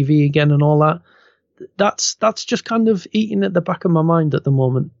champion on TV again and all that. That's just kind of eating at the back of my mind at the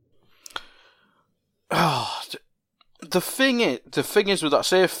moment. Oh, the thing is with that,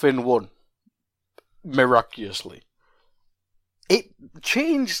 say if Finn won miraculously, it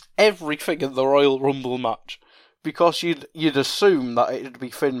changed everything in the Royal Rumble match, because you'd assume that it'd be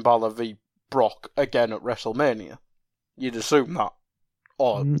Finn Balor v Brock again at WrestleMania. You'd assume that,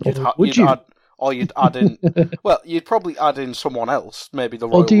 or you'd add in. Well, you'd probably add in someone else, maybe the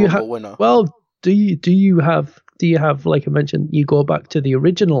Royal Rumble winner. Well, do you have like I mentioned, you go back to the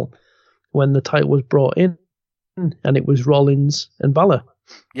original when the title was brought in, and it was Rollins and Balor.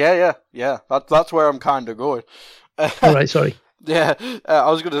 Yeah. That's where I'm kind of going. All right, sorry. Yeah, I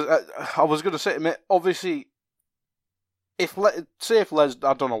was gonna say, mate, obviously, if Lesnar,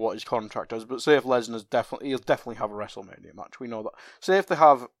 I don't know what his contract is, but say if Lesnar's he'll definitely have a WrestleMania match. We know that. Say if they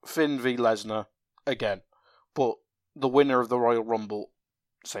have Finn v Lesnar again, but the winner of the Royal Rumble,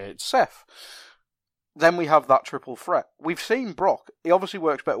 say it's Seth, then we have that triple threat. We've seen Brock. He obviously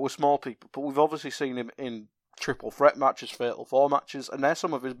works better with small people, but we've obviously seen him in triple threat matches, Fatal 4 matches, and they're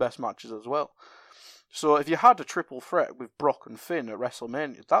some of his best matches as well. So if you had a triple threat with Brock and Finn at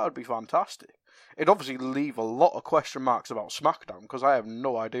WrestleMania, that would be fantastic. It'd obviously leave a lot of question marks about SmackDown, because I have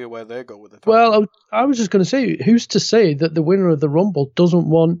no idea where they go with it. Well, I was just going to say, who's to say that the winner of the Rumble doesn't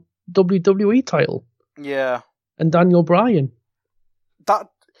want WWE title? Yeah. And Daniel Bryan.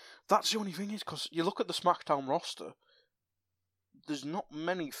 That's the only thing is, because you look at the SmackDown roster, there's not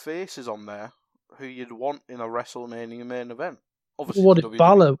many faces on there who you'd want in a WrestleMania main event. Obviously, what if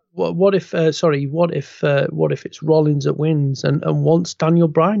Balor? What if it's Rollins that wins and wants Daniel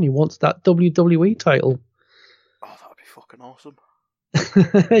Bryan? He wants that WWE title. Oh, that'd be fucking awesome.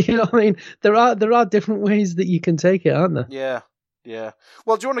 You know what I mean? There are different ways that you can take it, aren't there? Yeah.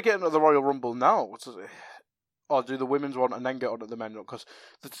 Well, do you want to get into the Royal Rumble now, or do the women's one and then get on to the men? Because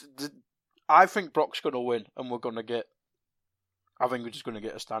I think Brock's going to win, and I think we're just going to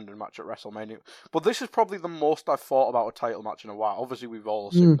get a standard match at WrestleMania. But this is probably the most I've thought about a title match in a while. Obviously, we've all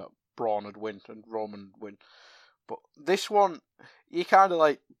assumed that Braun would win and Roman would win. But this one, you kind of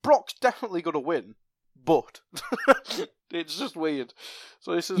like, Brock's definitely going to win, but it's just weird.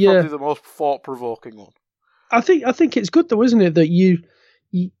 So this is probably the most thought-provoking one. I think it's good though, isn't it, that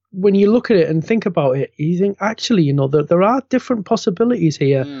when you look at it and think about it, you think, actually, you know, there are different possibilities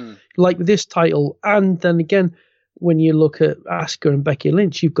here, like this title. And then again, when you look at Asuka and Becky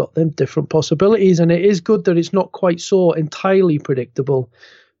Lynch, you've got them different possibilities. And it is good that it's not quite so entirely predictable,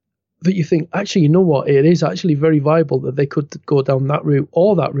 that you think, actually, you know what, it is actually very viable that they could go down that route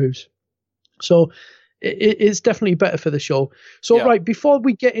or that route. So it's definitely better for the show. So, right, before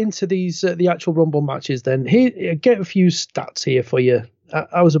we get into these the actual Rumble matches, then, here, get a few stats here for you.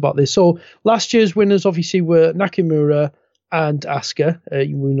 I was about this. So, last year's winners, obviously, were Nakamura and Asuka.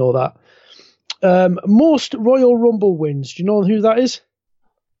 We know that. Most Royal Rumble wins. Do you know who that is?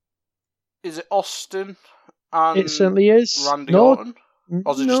 Is it Austin? And it certainly is. Randy Orton?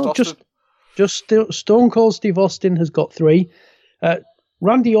 Or is it just Austin? Just Stone Cold Steve Austin has got 3.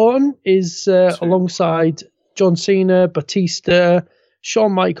 Randy Orton is alongside John Cena, Batista,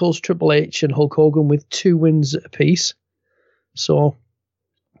 Shawn Michaels, Triple H, and Hulk Hogan with 2 wins apiece. So,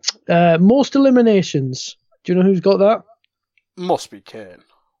 most eliminations. Do you know who's got that? Must be Kane.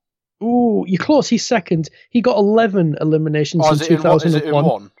 Ooh, you're close. He's second. He got 11 eliminations in 2001. Is it in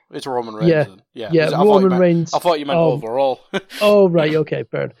one? It's Roman Reigns. Yeah, Roman Reigns. I thought you meant overall. Oh, right. Okay,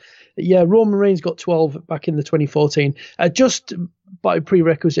 fair enough. Yeah, Roman Reigns got 12 back in the 2014. Just by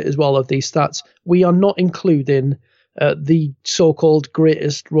prerequisite as well of these stats, we are not including the so-called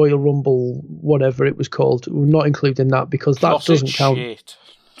greatest Royal Rumble, whatever it was called. We're not including that because that doesn't count.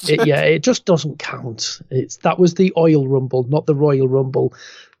 It just doesn't count. That was the Oil Rumble, not the Royal Rumble.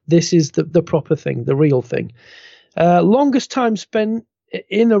 This is the proper thing, the real thing. Longest time spent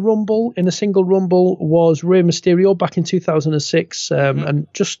in a single Rumble was Rey Mysterio back in 2006, and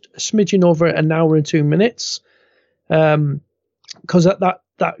just a smidgen over an hour and 2 minutes. Because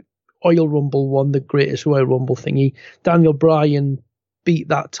that Oil Rumble won the greatest Royal Rumble thingy. Daniel Bryan beat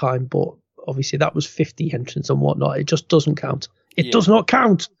that time, but obviously that was 50 entrants and whatnot. It just doesn't count. It does not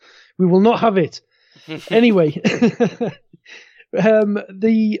count. We will not have it. Anyway,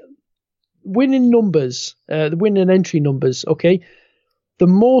 the winning numbers, the winning entry numbers, okay? The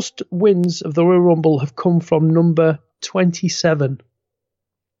most wins of the Royal Rumble have come from number 27.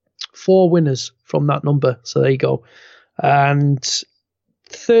 4 winners from that number. So there you go. And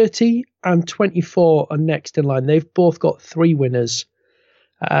 30 and 24 are next in line. They've both got 3 winners.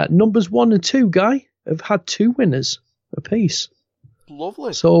 Numbers 1 and 2, Guy, have had 2 winners apiece.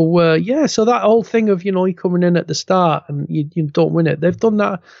 Lovely. So, so that whole thing of, you know, you coming in at the start and you don't win it. They've done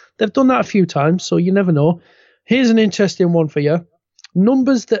that a few times, so you never know. Here's an interesting one for you.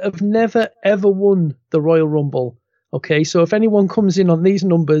 Numbers that have never, ever won the Royal Rumble. Okay, so if anyone comes in on these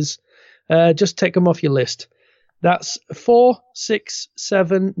numbers, just take them off your list. That's 4, 6,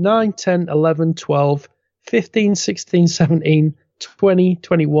 7, 9, 10, 11, 12, 15, 16, 17, 20,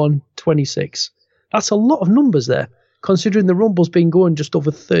 21, 26. That's a lot of numbers there, considering the Rumble's been going just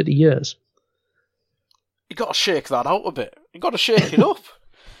over 30 years. You got to shake that out a bit. You got to shake it up.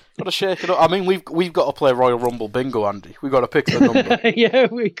 I mean, we've got to play Royal Rumble bingo, Andy. We've got to pick the number. Yeah,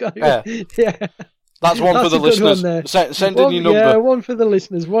 we got. Yeah. That's one for the listeners. Send in your number. Yeah, one for the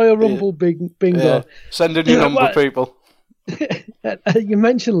listeners. Royal Rumble bingo. Yeah. Send in your number, people. You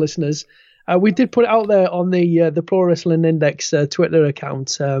mentioned listeners. We did put it out there on the Pro Wrestling Index Twitter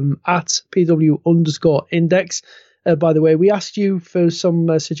account at PW_Index. By the way, we asked you for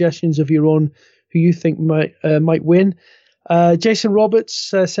some suggestions of your own who you think might win. Jason Roberts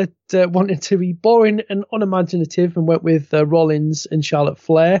said wanted to be boring and unimaginative and went with Rollins and Charlotte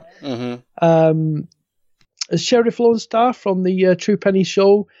Flair. Mm-hmm. Sheriff Lone Star from the True Penny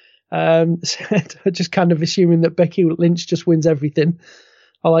Show said, just kind of assuming that Becky Lynch just wins everything.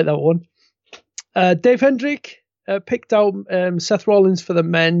 I like that one. Dave Hendrick picked out Seth Rollins for the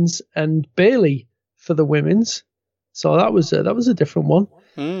men's and Bayley for the women's. So that was a different one.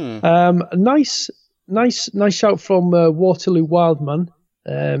 Nice shout from Waterloo Wildman,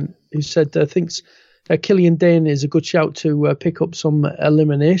 who said thinks Killian Dane is a good shout to pick up some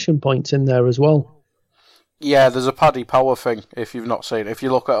elimination points in there as well. Yeah, there's a Paddy Power thing. If you've not seen it, if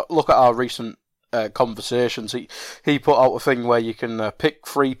you look at our recent conversations, he put out a thing where you can pick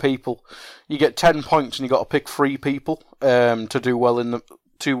 3 people. You get 10 points, and you got to pick 3 people to do well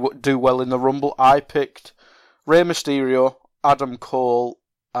in the Rumble. I picked Rey Mysterio, Adam Cole,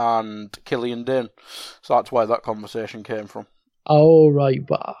 and Killian Dane. So that's where that conversation came from. Oh, right.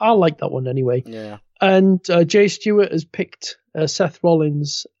 But I like that one anyway. Yeah. And Jay Stewart has picked Seth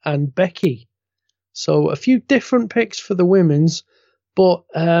Rollins and Becky. So a few different picks for the women's, but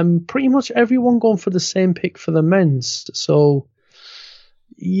pretty much everyone going for the same pick for the men's. So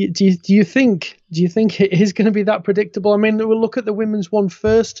do you think it is going to be that predictable? I mean, we'll look at the women's one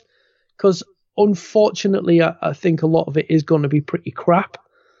first, because unfortunately I think a lot of it is going to be pretty crap.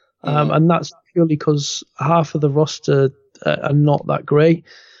 and that's purely because half of the roster are not that great.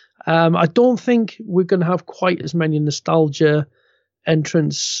 I don't think we're going to have quite as many nostalgia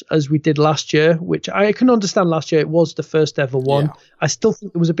entrants as we did last year, which I can understand. Last year it was the first ever one. Yeah. I still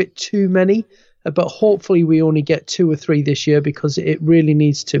think there was a bit too many, but hopefully we only get 2 or 3 this year because it really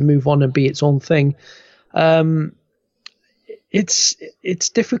needs to move on and be its own thing. It's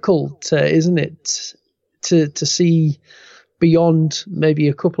difficult, isn't it, to see beyond maybe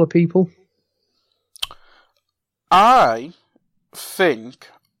a couple of people? I think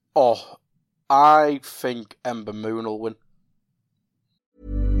Ember Moon will win.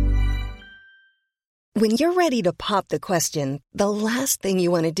 When you're ready to pop the question, the last thing you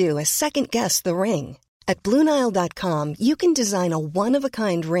want to do is second-guess the ring. At BlueNile.com, you can design a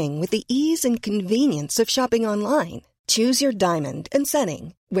one-of-a-kind ring with the ease and convenience of shopping online. Choose your diamond and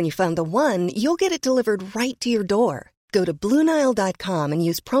setting. When you find the one, you'll get it delivered right to your door. Go to BlueNile.com and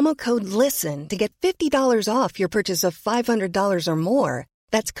use promo code LISTEN to get $50 off your purchase of $500 or more.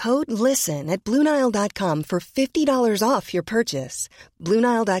 That's code LISTEN at BlueNile.com for $50 off your purchase.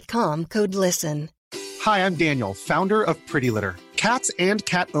 BlueNile.com, code LISTEN. Hi, I'm Daniel, founder of Pretty Litter. Cats and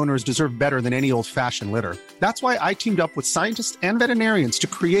cat owners deserve better than any old-fashioned litter. That's why I teamed up with scientists and veterinarians to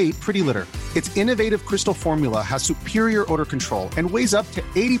create Pretty Litter. Its innovative crystal formula has superior odor control and weighs up to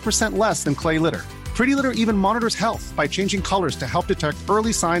 80% less than clay litter. Pretty Litter even monitors health by changing colors to help detect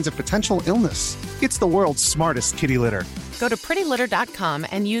early signs of potential illness. It's the world's smartest kitty litter. Go to prettylitter.com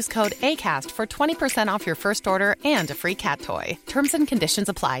and use code ACAST for 20% off your first order and a free cat toy. Terms and conditions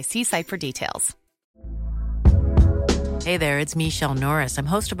apply. See site for details. Hey there, it's Michelle Norris. I'm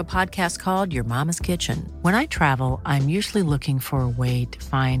host of a podcast called Your Mama's Kitchen. When I travel, I'm usually looking for a way to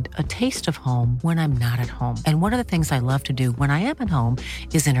find a taste of home when I'm not at home. And one of the things I love to do when I am at home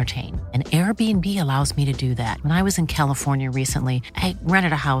is entertain. And Airbnb allows me to do that. When I was in California recently, I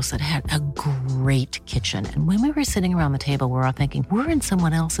rented a house that had a great kitchen. And when we were sitting around the table, we were all thinking, we're in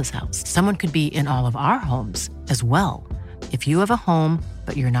someone else's house. Someone could be in all of our homes as well. If you have a home,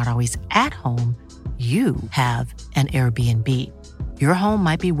 but you're not always at home, you have an Airbnb. Your home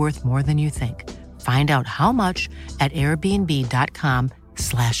might be worth more than you think. Find out how much at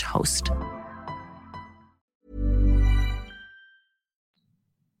airbnb.com/host.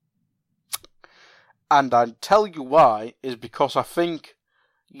 And I'll tell you why, is because I think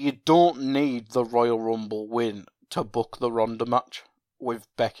you don't need the Royal Rumble win to book the Ronda match with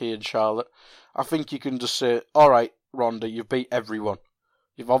Becky and Charlotte. I think you can just say, alright, Ronda, you've beat everyone.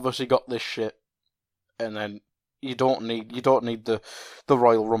 You've obviously got this shit. And then you don't need the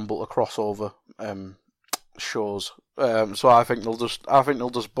Royal Rumble to crossover shows. So I think they'll just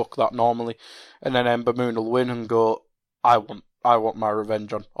book that normally, and then Ember Moon will win and go, I want my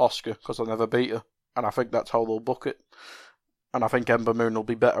revenge on Asuka because I never beat her, and I think that's how they'll book it. And I think Ember Moon will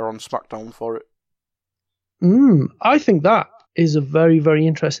be better on SmackDown for it. I think that is a very, very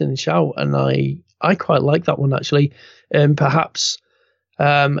interesting shout, and I quite like that one actually. Perhaps.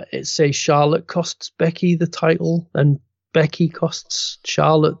 It says Charlotte costs Becky the title, and Becky costs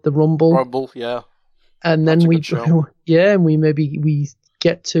Charlotte the Rumble. Yeah. And then we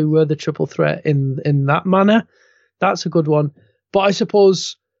get to the triple threat in that manner. That's a good one. But I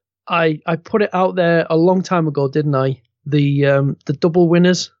suppose I put it out there a long time ago, didn't I? The double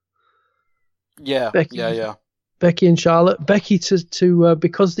winners. Yeah. Becky and Charlotte. Becky to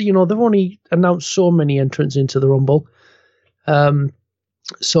because they've only announced so many entrants into the Rumble.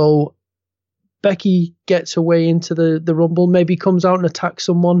 So Becky gets her way into the Rumble, maybe comes out and attacks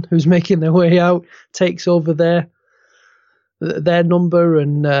someone who's making their way out, takes over their number,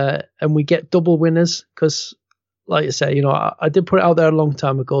 and we get double winners. Because, like I say, I did put it out there a long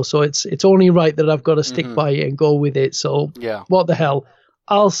time ago, so it's only right that I've got to stick by it and go with it. So yeah, what the hell?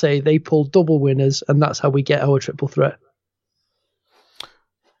 I'll say they pull double winners, and that's how we get our triple threat.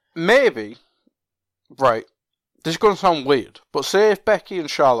 Maybe, right. This is going to sound weird, but say if Becky and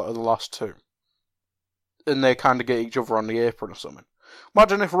Charlotte are the last two, and they kind of get each other on the apron or something.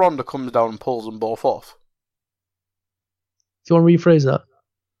 Imagine if Ronda comes down and pulls them both off. Do you want to rephrase that?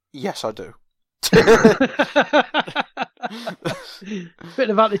 Yes, I do.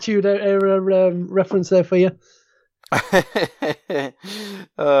 Bit of Attitude Era reference there for you.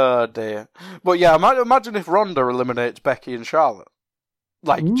 Oh dear. But yeah, imagine if Ronda eliminates Becky and Charlotte.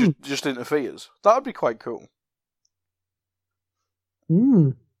 Like, just interferes. That would be quite cool.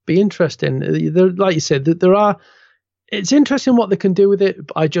 Be interesting. Like you said, it's interesting what they can do with it,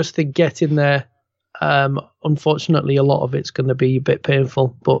 but I just think getting there, unfortunately, a lot of it's going to be a bit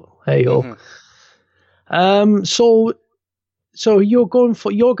painful, but hey ho. So you're going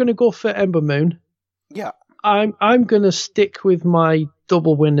to go for Ember Moon. Yeah. I'm going to stick with my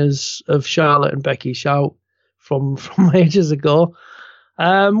double winners of Charlotte and Becky Shout from ages ago.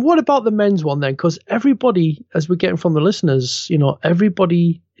 What about the men's one then? Because everybody, as we're getting from the listeners,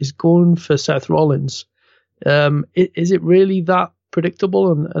 everybody is going for Seth Rollins. Is it really that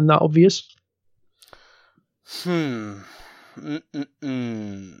predictable and that obvious? I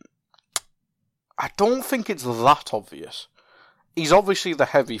don't think it's that obvious. He's obviously the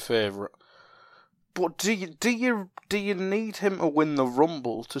heavy favourite, but do you need him to win the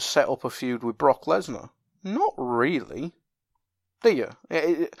Rumble to set up a feud with Brock Lesnar? Not really, do you?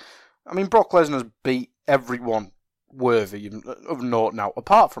 I mean, Brock Lesnar's beat everyone worthy of note now,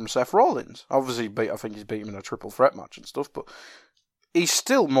 apart from Seth Rollins. Obviously, I think he's beat him in a triple threat match and stuff, but he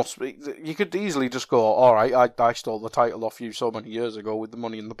still must be. You could easily just go, all right, I stole the title off you so many years ago with the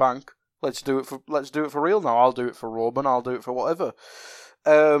Money in the Bank. Let's do it for real now. I'll do it for Roman. I'll do it for whatever.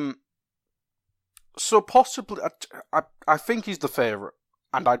 So possibly, I think he's the favourite,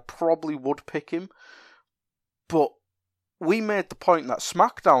 and I probably would pick him. But we made the point that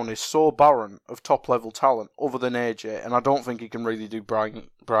SmackDown is so barren of top-level talent other than AJ, and I don't think he can really do Brian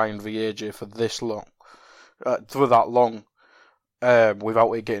v AJ for that long,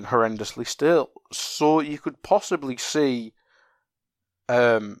 without it getting horrendously stale. So you could possibly see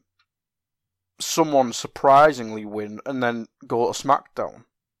someone surprisingly win and then go to SmackDown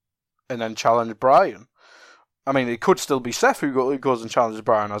and then challenge Brian. I mean, it could still be Seth who goes and challenges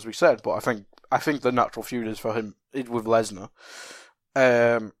Brian, as we said, but I think the natural feud is for him with Lesnar.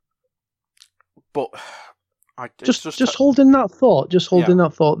 But just holding that thought,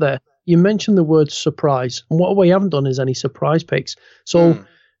 that thought there. You mentioned the word surprise, and what we haven't done is any surprise picks. So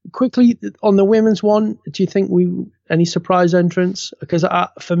quickly on the women's one, do you think any surprise entrants? Because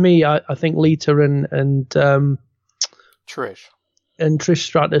for me, I think Lita and Trish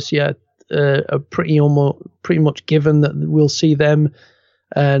Stratus, are pretty much given that we'll see them,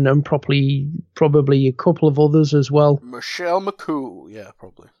 and probably a couple of others as well. Michelle McCool, yeah,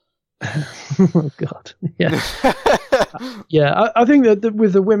 probably. Oh God, yeah, yeah. I think that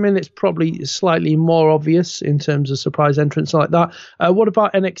with the women, it's probably slightly more obvious in terms of surprise entrants like that. What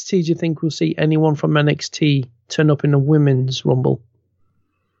about NXT? Do you think we'll see anyone from NXT turn up in the women's Rumble?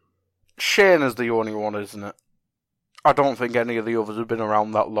 Shayna's the only one, isn't it? I don't think any of the others have been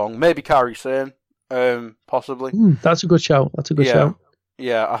around that long. Maybe Kairi Sane, possibly. That's a good shout. Shout.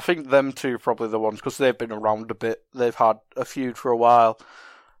 Yeah, I think them two are probably the ones, because they've been around a bit. They've had a feud for a while.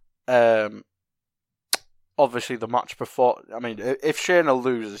 Obviously, the match before... I mean, if Shayna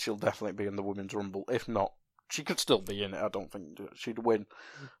loses, she'll definitely be in the Women's Rumble. If not, she could still be in it. I don't think she'd win.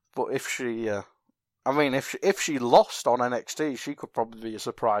 But if she... I mean, if she lost on NXT, she could probably be a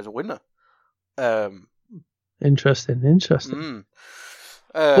surprise winner. Interesting.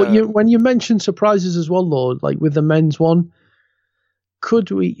 But when you mentioned surprises as well, though, like with the men's one, who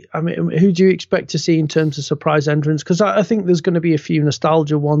do you expect to see in terms of surprise entrants? Because I think there's going to be a few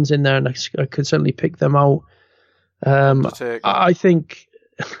nostalgia ones in there, and I could certainly pick them out. I think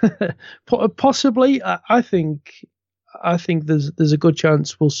possibly. I think there's a good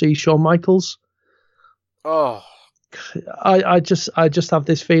chance we'll see Shawn Michaels. Oh, I just have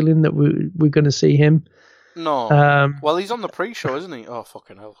this feeling that we're going to see him. No. Well, he's on the pre-show, isn't he? Oh,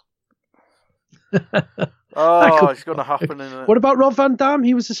 fucking hell. Oh, it's going to happen in it. What about Rob Van Dam?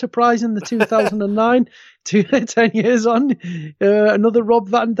 He was a surprise in the 2009, 10 years on. Another Rob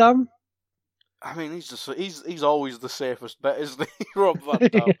Van Dam. I mean, he's always the safest bet, isn't he, Rob Van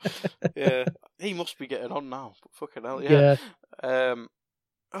Dam? Yeah, he must be getting on now. But fucking hell, yeah.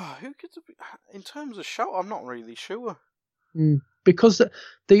 Who could it be? In terms of shout, I'm not really sure. Because the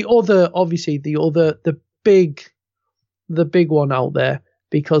big one out there,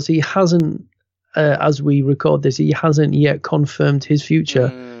 because he hasn't, as we record this, he hasn't yet confirmed his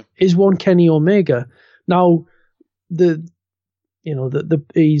future, is one Kenny Omega. Now, the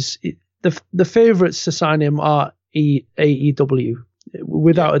favourites to sign him are AEW,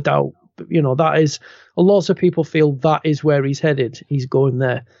 without a doubt. That is, lots of people feel that is where he's headed. He's going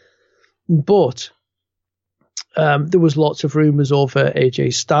there. But there was lots of rumours over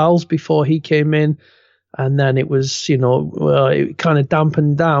AJ Styles before he came in, and then it was, it kind of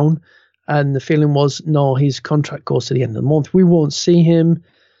dampened down, and the feeling was, no, his contract goes to the end of the month. We won't see him.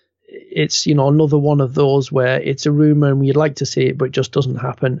 It's, another one of those where it's a rumour and we'd like to see it, but it just doesn't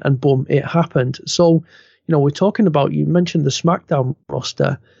happen, and boom, it happened. So, we're talking about, you mentioned the SmackDown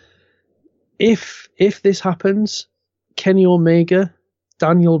roster. If this happens, Kenny Omega,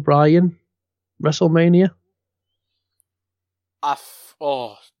 Daniel Bryan, WrestleMania.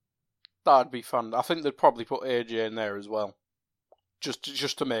 That'd be fun. I think they'd probably put AJ in there as well,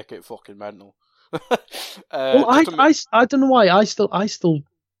 just to make it fucking mental. Well, I don't know why. I still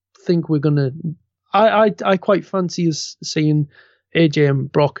think we're gonna. I quite fancy us seeing AJ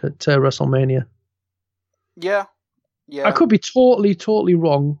and Brock at WrestleMania. Yeah. I could be totally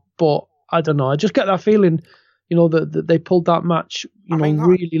wrong, but I don't know. I just get that feeling, that they pulled that match,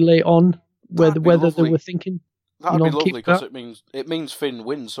 really late on, whether they were thinking. That'd be lovely because it means Finn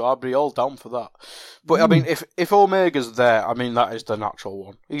wins, so I'd be all down for that. But I mean, if Omega's there, I mean that is the natural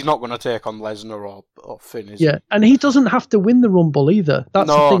one. He's not going to take on Lesnar or Finn, is he? Yeah, and he doesn't have to win the Rumble either. That's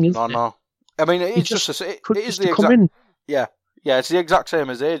the thing, isn't it? No. I mean, it's it is the exact. Yeah, it's the exact same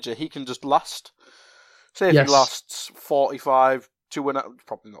as AJ. He can just last. Say if he lasts 45, 2 and out,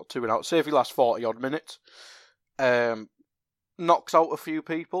 probably not 2 and out. Say if he lasts 40 odd minutes, knocks out a few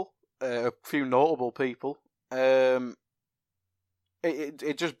people, a few notable people. It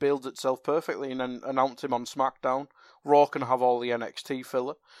just builds itself perfectly, and then announce him on SmackDown. Raw can have all the NXT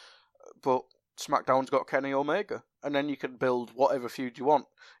filler, but SmackDown's got Kenny Omega, and then you can build whatever feud you want.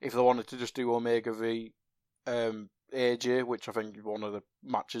 If they wanted to just do Omega v AJ, which I think is one of the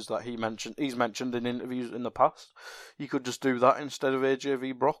matches that he's mentioned in interviews in the past, you could just do that instead of AJ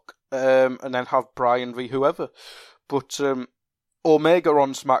v Brock, and then have Bryan v whoever. But Omega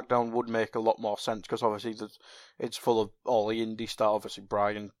on SmackDown would make a lot more sense because obviously it's full of all the indie stars. Obviously,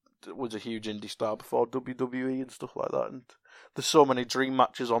 Bryan was a huge indie star before WWE and stuff like that, and there's so many dream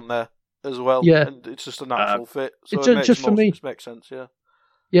matches on there as well. Yeah, and it's just a natural fit. So it makes sense. Yeah.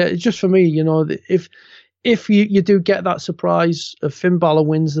 Yeah, it's just for me. If you do get that surprise of Finn Balor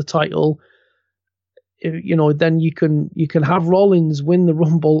wins the title, then you can have Rollins win the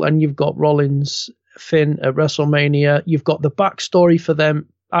Rumble, and you've got Rollins Finn at WrestleMania. You've got the backstory for them,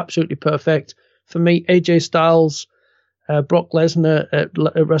 absolutely perfect. For me, AJ Styles, Brock Lesnar at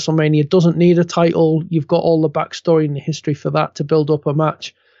WrestleMania doesn't need a title. You've got all the backstory and the history for that to build up a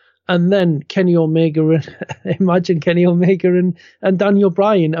match. And then Kenny Omega, imagine Kenny Omega and Daniel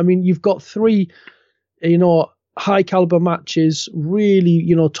Bryan. I mean, you've got 3, high caliber matches,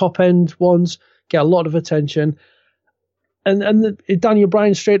 really, top end ones, get a lot of attention. And Daniel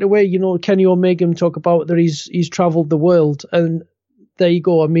Bryan straight away, Kenny Omega talk about that he's traveled the world, and there you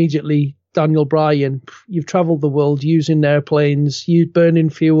go immediately. Daniel Bryan, you've traveled the world using airplanes, you burning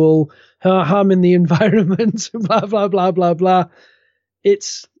fuel, harming the environment, blah blah blah blah blah.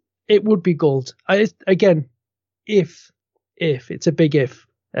 It would be gold. Again, if it's a big if,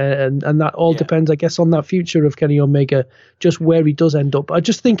 and that all depends, I guess, on that future of Kenny Omega, just where he does end up. I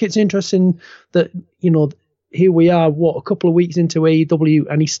just think it's interesting that here we are, a couple of weeks into AEW,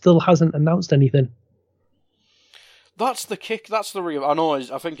 and he still hasn't announced anything. That's the kick. That's the real.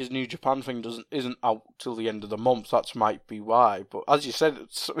 I think his New Japan thing isn't out till the end of the month. That might be why. But as you said,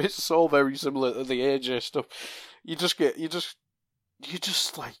 it's so very similar to the AJ stuff. You just got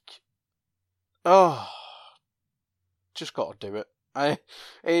to do it.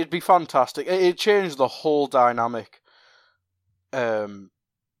 It'd be fantastic. It'd change the whole dynamic.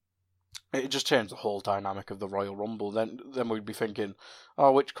 It just changed the whole dynamic of the Royal Rumble. Then we'd be thinking,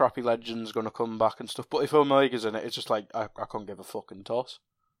 oh, which crappy legend's going to come back and stuff. But if Omega's in it, it's just like, I couldn't give a fucking toss.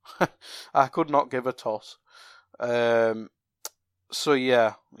 I could not give a toss. So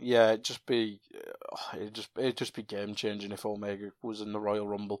yeah, it'd just be game changing if Omega was in the Royal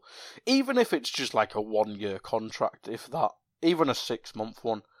Rumble. Even if it's just like a 1-year contract, if that, even a 6-month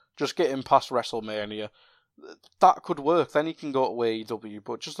one, just get him past WrestleMania. That could work. Then he can go to AEW.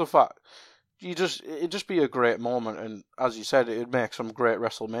 But just the fact, it'd just be a great moment. And as you said, it'd make some great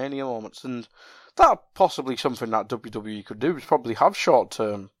WrestleMania moments. And that possibly something that WWE could do is probably have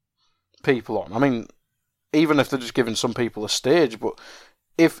short-term people on. I mean, even if they're just giving some people a stage. But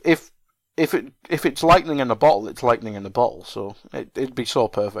if it's lightning in a bottle, it's lightning in a bottle. So it'd be so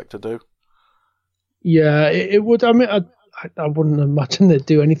perfect to do. Yeah, it would. I mean, I wouldn't imagine they'd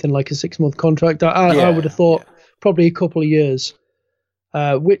do anything like a 6-month contract. I would have thought probably a couple of years,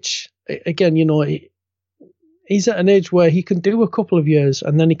 which, again, he's at an age where he can do a couple of years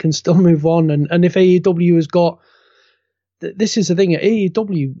and then he can still move on. And if AEW has got, this is the thing,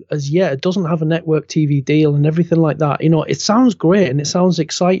 AEW as yet doesn't have a network TV deal and everything like that. It sounds great and it sounds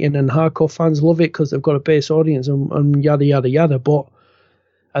exciting and hardcore fans love it because they've got a base audience and yada, yada, yada.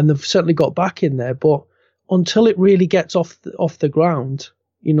 And they've certainly got back in there, but until it really gets off the ground,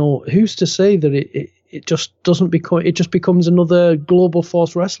 who's to say that it just doesn't become, it just becomes another Global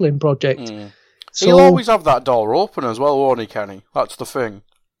Force Wrestling project. Mm. So, he'll always have that door open as well, won't he, Kenny? That's the thing.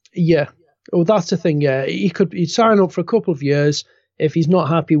 Yeah. Oh, that's the thing. Yeah, he'd sign up for a couple of years. If he's not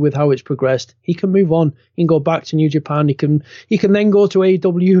happy with how it's progressed, he can move on. He can go back to New Japan. He can then go to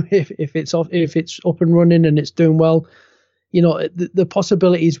AEW if it's up and running and it's doing well. the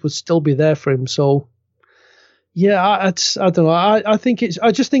possibilities would still be there for him. So, yeah, I don't know.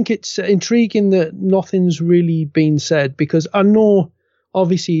 I just think it's intriguing that nothing's really been said, because I know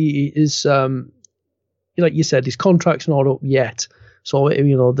obviously is like you said, his contract's not up yet. So,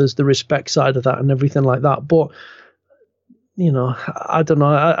 there's the respect side of that and everything like that. But, I don't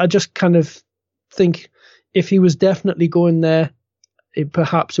know. I just kind of think if he was definitely going there,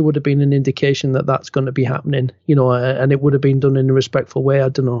 perhaps it would have been an indication that that's going to be happening, and it would have been done in a respectful way. I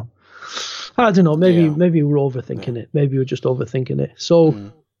don't know. Maybe we're overthinking it. Maybe we're just overthinking it.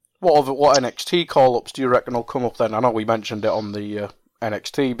 So, what NXT call-ups do you reckon will come up then? I know we mentioned it on the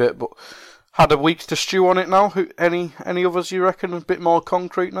NXT bit, but had a week to stew on it now. Any others you reckon a bit more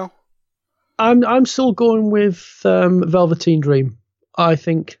concrete now? I'm still going with Velveteen Dream. I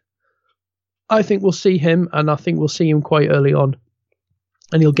think we'll see him, and I think we'll see him quite early on,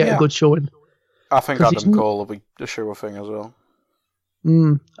 and he'll get a good showing. I think Adam Cole will be the sure thing as well.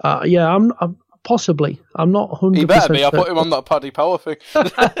 I'm possibly. I'm not 100%. He better be. I put him on that Paddy Power thing.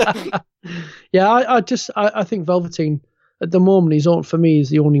 Yeah, I think Velveteen at the moment he's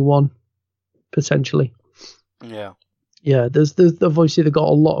the only one potentially. Yeah. Yeah, there's obviously they've got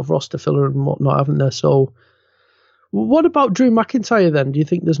a lot of roster filler and whatnot, haven't they? So, what about Drew McIntyre then? Do you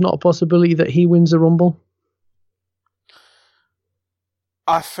think there's not a possibility that he wins the Rumble?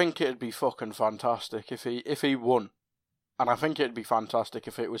 I think it'd be fucking fantastic if he won. And I think it'd be fantastic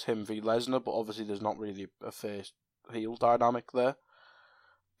if it was him v Lesnar, but obviously there's not really a face-heel dynamic there.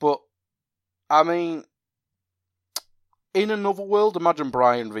 But, I mean, in another world, imagine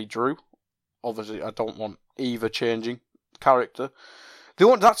Bryan v Drew. Obviously, I don't want either changing character.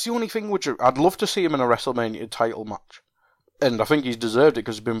 That's the only thing with Drew. I'd love to see him in a WrestleMania title match. And I think he's deserved it,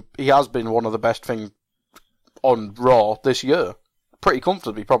 because he has been one of the best things on Raw this year. Pretty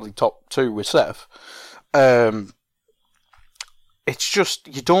comfortably, probably top 2 with Seth. It's just,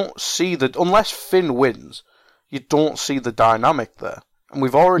 you don't see unless Finn wins, you don't see the dynamic there. And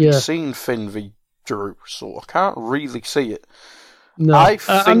we've already seen Finn v Drew, so I can't really see it. No, I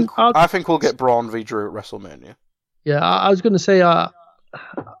think we'll get Braun v Drew at WrestleMania. Yeah, I was going to say,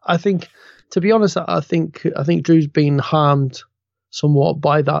 I think, to be honest, I think Drew's been harmed somewhat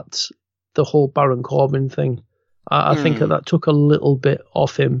by the whole Baron Corbin thing. I think that took a little bit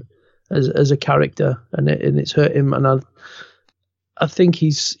off him as a character, and it's hurt him. And I think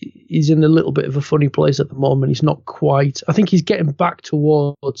he's in a little bit of a funny place at the moment. He's not quite. I think he's getting back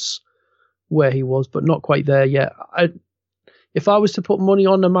towards where he was, but not quite there yet. If I was to put money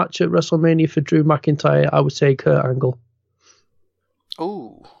on a match at WrestleMania for Drew McIntyre, I would say Kurt Angle.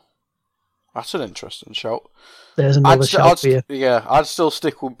 Ooh, that's an interesting shout. There's another shout for you. Yeah, I'd still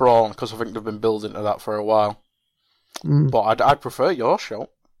stick with Braun, because I think they've been building to that for a while. But I'd prefer your shout.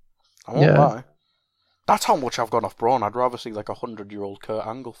 I won't lie. That's how much I've gone off Braun. I'd rather see like 100-year-old Kurt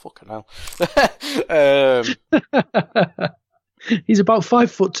Angle. Fucking hell. He's about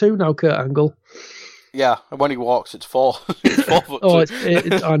 5'2" now, Kurt Angle. Yeah, and when he walks, it's 4. It's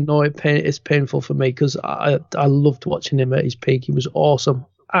 4'2". I know it's painful for me, because I loved watching him at his peak. He was awesome,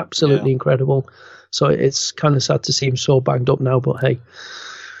 absolutely incredible. So it's kind of sad to see him so banged up now. But hey,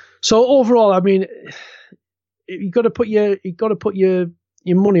 so overall, I mean, you got to put your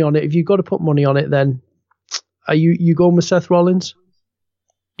money on it. If you've got to put money on it, then are you going with Seth Rollins?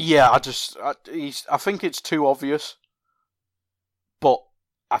 Yeah, I think it's too obvious, but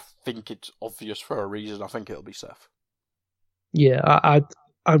I think it's obvious for a reason. I think it'll be Seth. Yeah,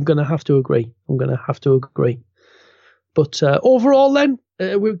 I'm going to have to agree. But overall, then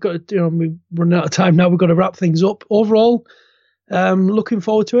we've got we've run out of time now. We've got to wrap things up. Overall, looking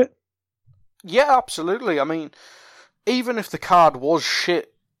forward to it. Yeah, absolutely. I mean, even if the card was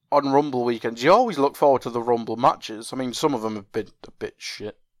shit on Rumble weekends, you always look forward to the Rumble matches. I mean, some of them have been a bit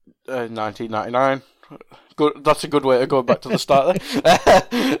shit. 1999. Good. That's a good way to go back to the start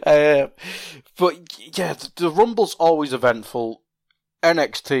there. But yeah, the Rumble's always eventful.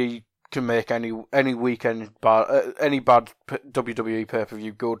 NXT can make any weekend bad, any bad WWE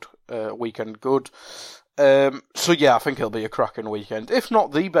pay-per-view good, weekend good. So yeah, I think it'll be a cracking weekend, if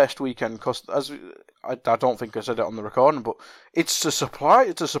not the best weekend. Because I don't think I said it on the recording, but it's a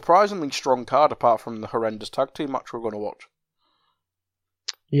surprisingly strong card apart from the horrendous tag team match we're going to watch.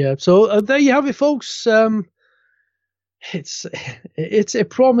 Yeah, so there you have it, folks. It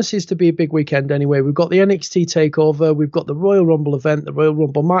promises to be a big weekend anyway. We've got the NXT takeover, we've got the Royal Rumble event, the Royal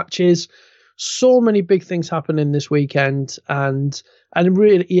Rumble matches. So many big things happening this weekend, and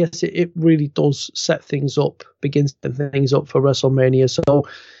really, yes, it really does set things up, begins things up for WrestleMania. So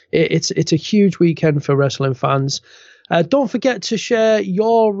it's a huge weekend for wrestling fans. Don't forget to share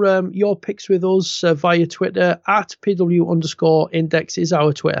your picks with us via Twitter. At PW_index is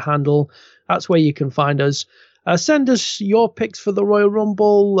our Twitter handle. That's where you can find us. Send us your picks for the Royal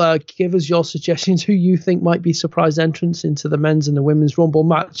Rumble. Give us your suggestions who you think might be surprise entrants into the men's and the women's Rumble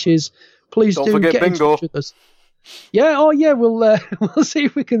matches. Please don't forget get bingo. in touch with us. Yeah, we'll see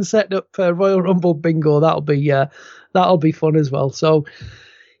if we can set up Royal Rumble bingo. That'll be fun as well. So.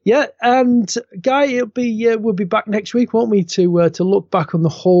 Yeah, and Guy, we'll be back next week, won't we, to look back on the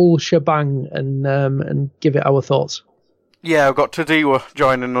whole shebang and give it our thoughts. Yeah, I've got Tadiwa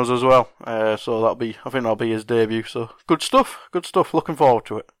joining us as well, so I think that'll be his debut. So good stuff. Looking forward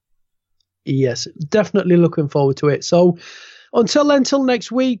to it. Yes, definitely looking forward to it. So until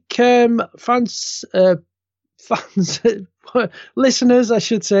next week, fans, listeners, I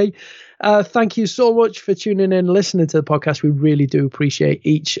should say. Thank you so much for tuning in, listening to the podcast. We really do appreciate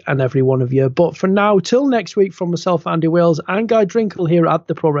each and every one of you. But for now, till next week, from myself, Andy Wales, and Guy Drinkle here at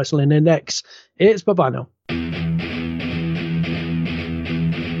the Pro Wrestling Index, it's bye-bye now.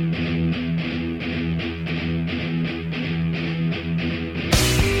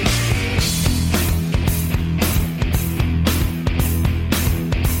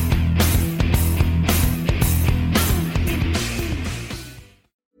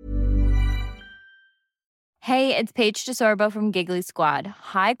 Hey, it's Paige DeSorbo from Giggly Squad.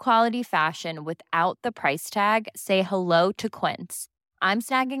 High quality fashion without the price tag. Say hello to Quince. I'm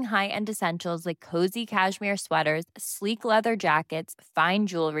snagging high-end essentials like cozy cashmere sweaters, sleek leather jackets, fine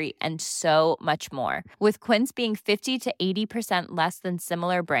jewelry, and so much more. With Quince being 50 to 80% less than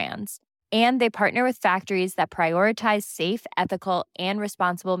similar brands. And they partner with factories that prioritize safe, ethical, and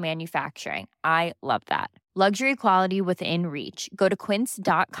responsible manufacturing. I love that. Luxury quality within reach. Go to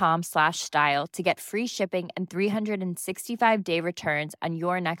quince.com/style to get free shipping and 365-day returns on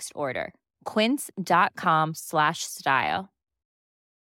your next order. Quince.com/style.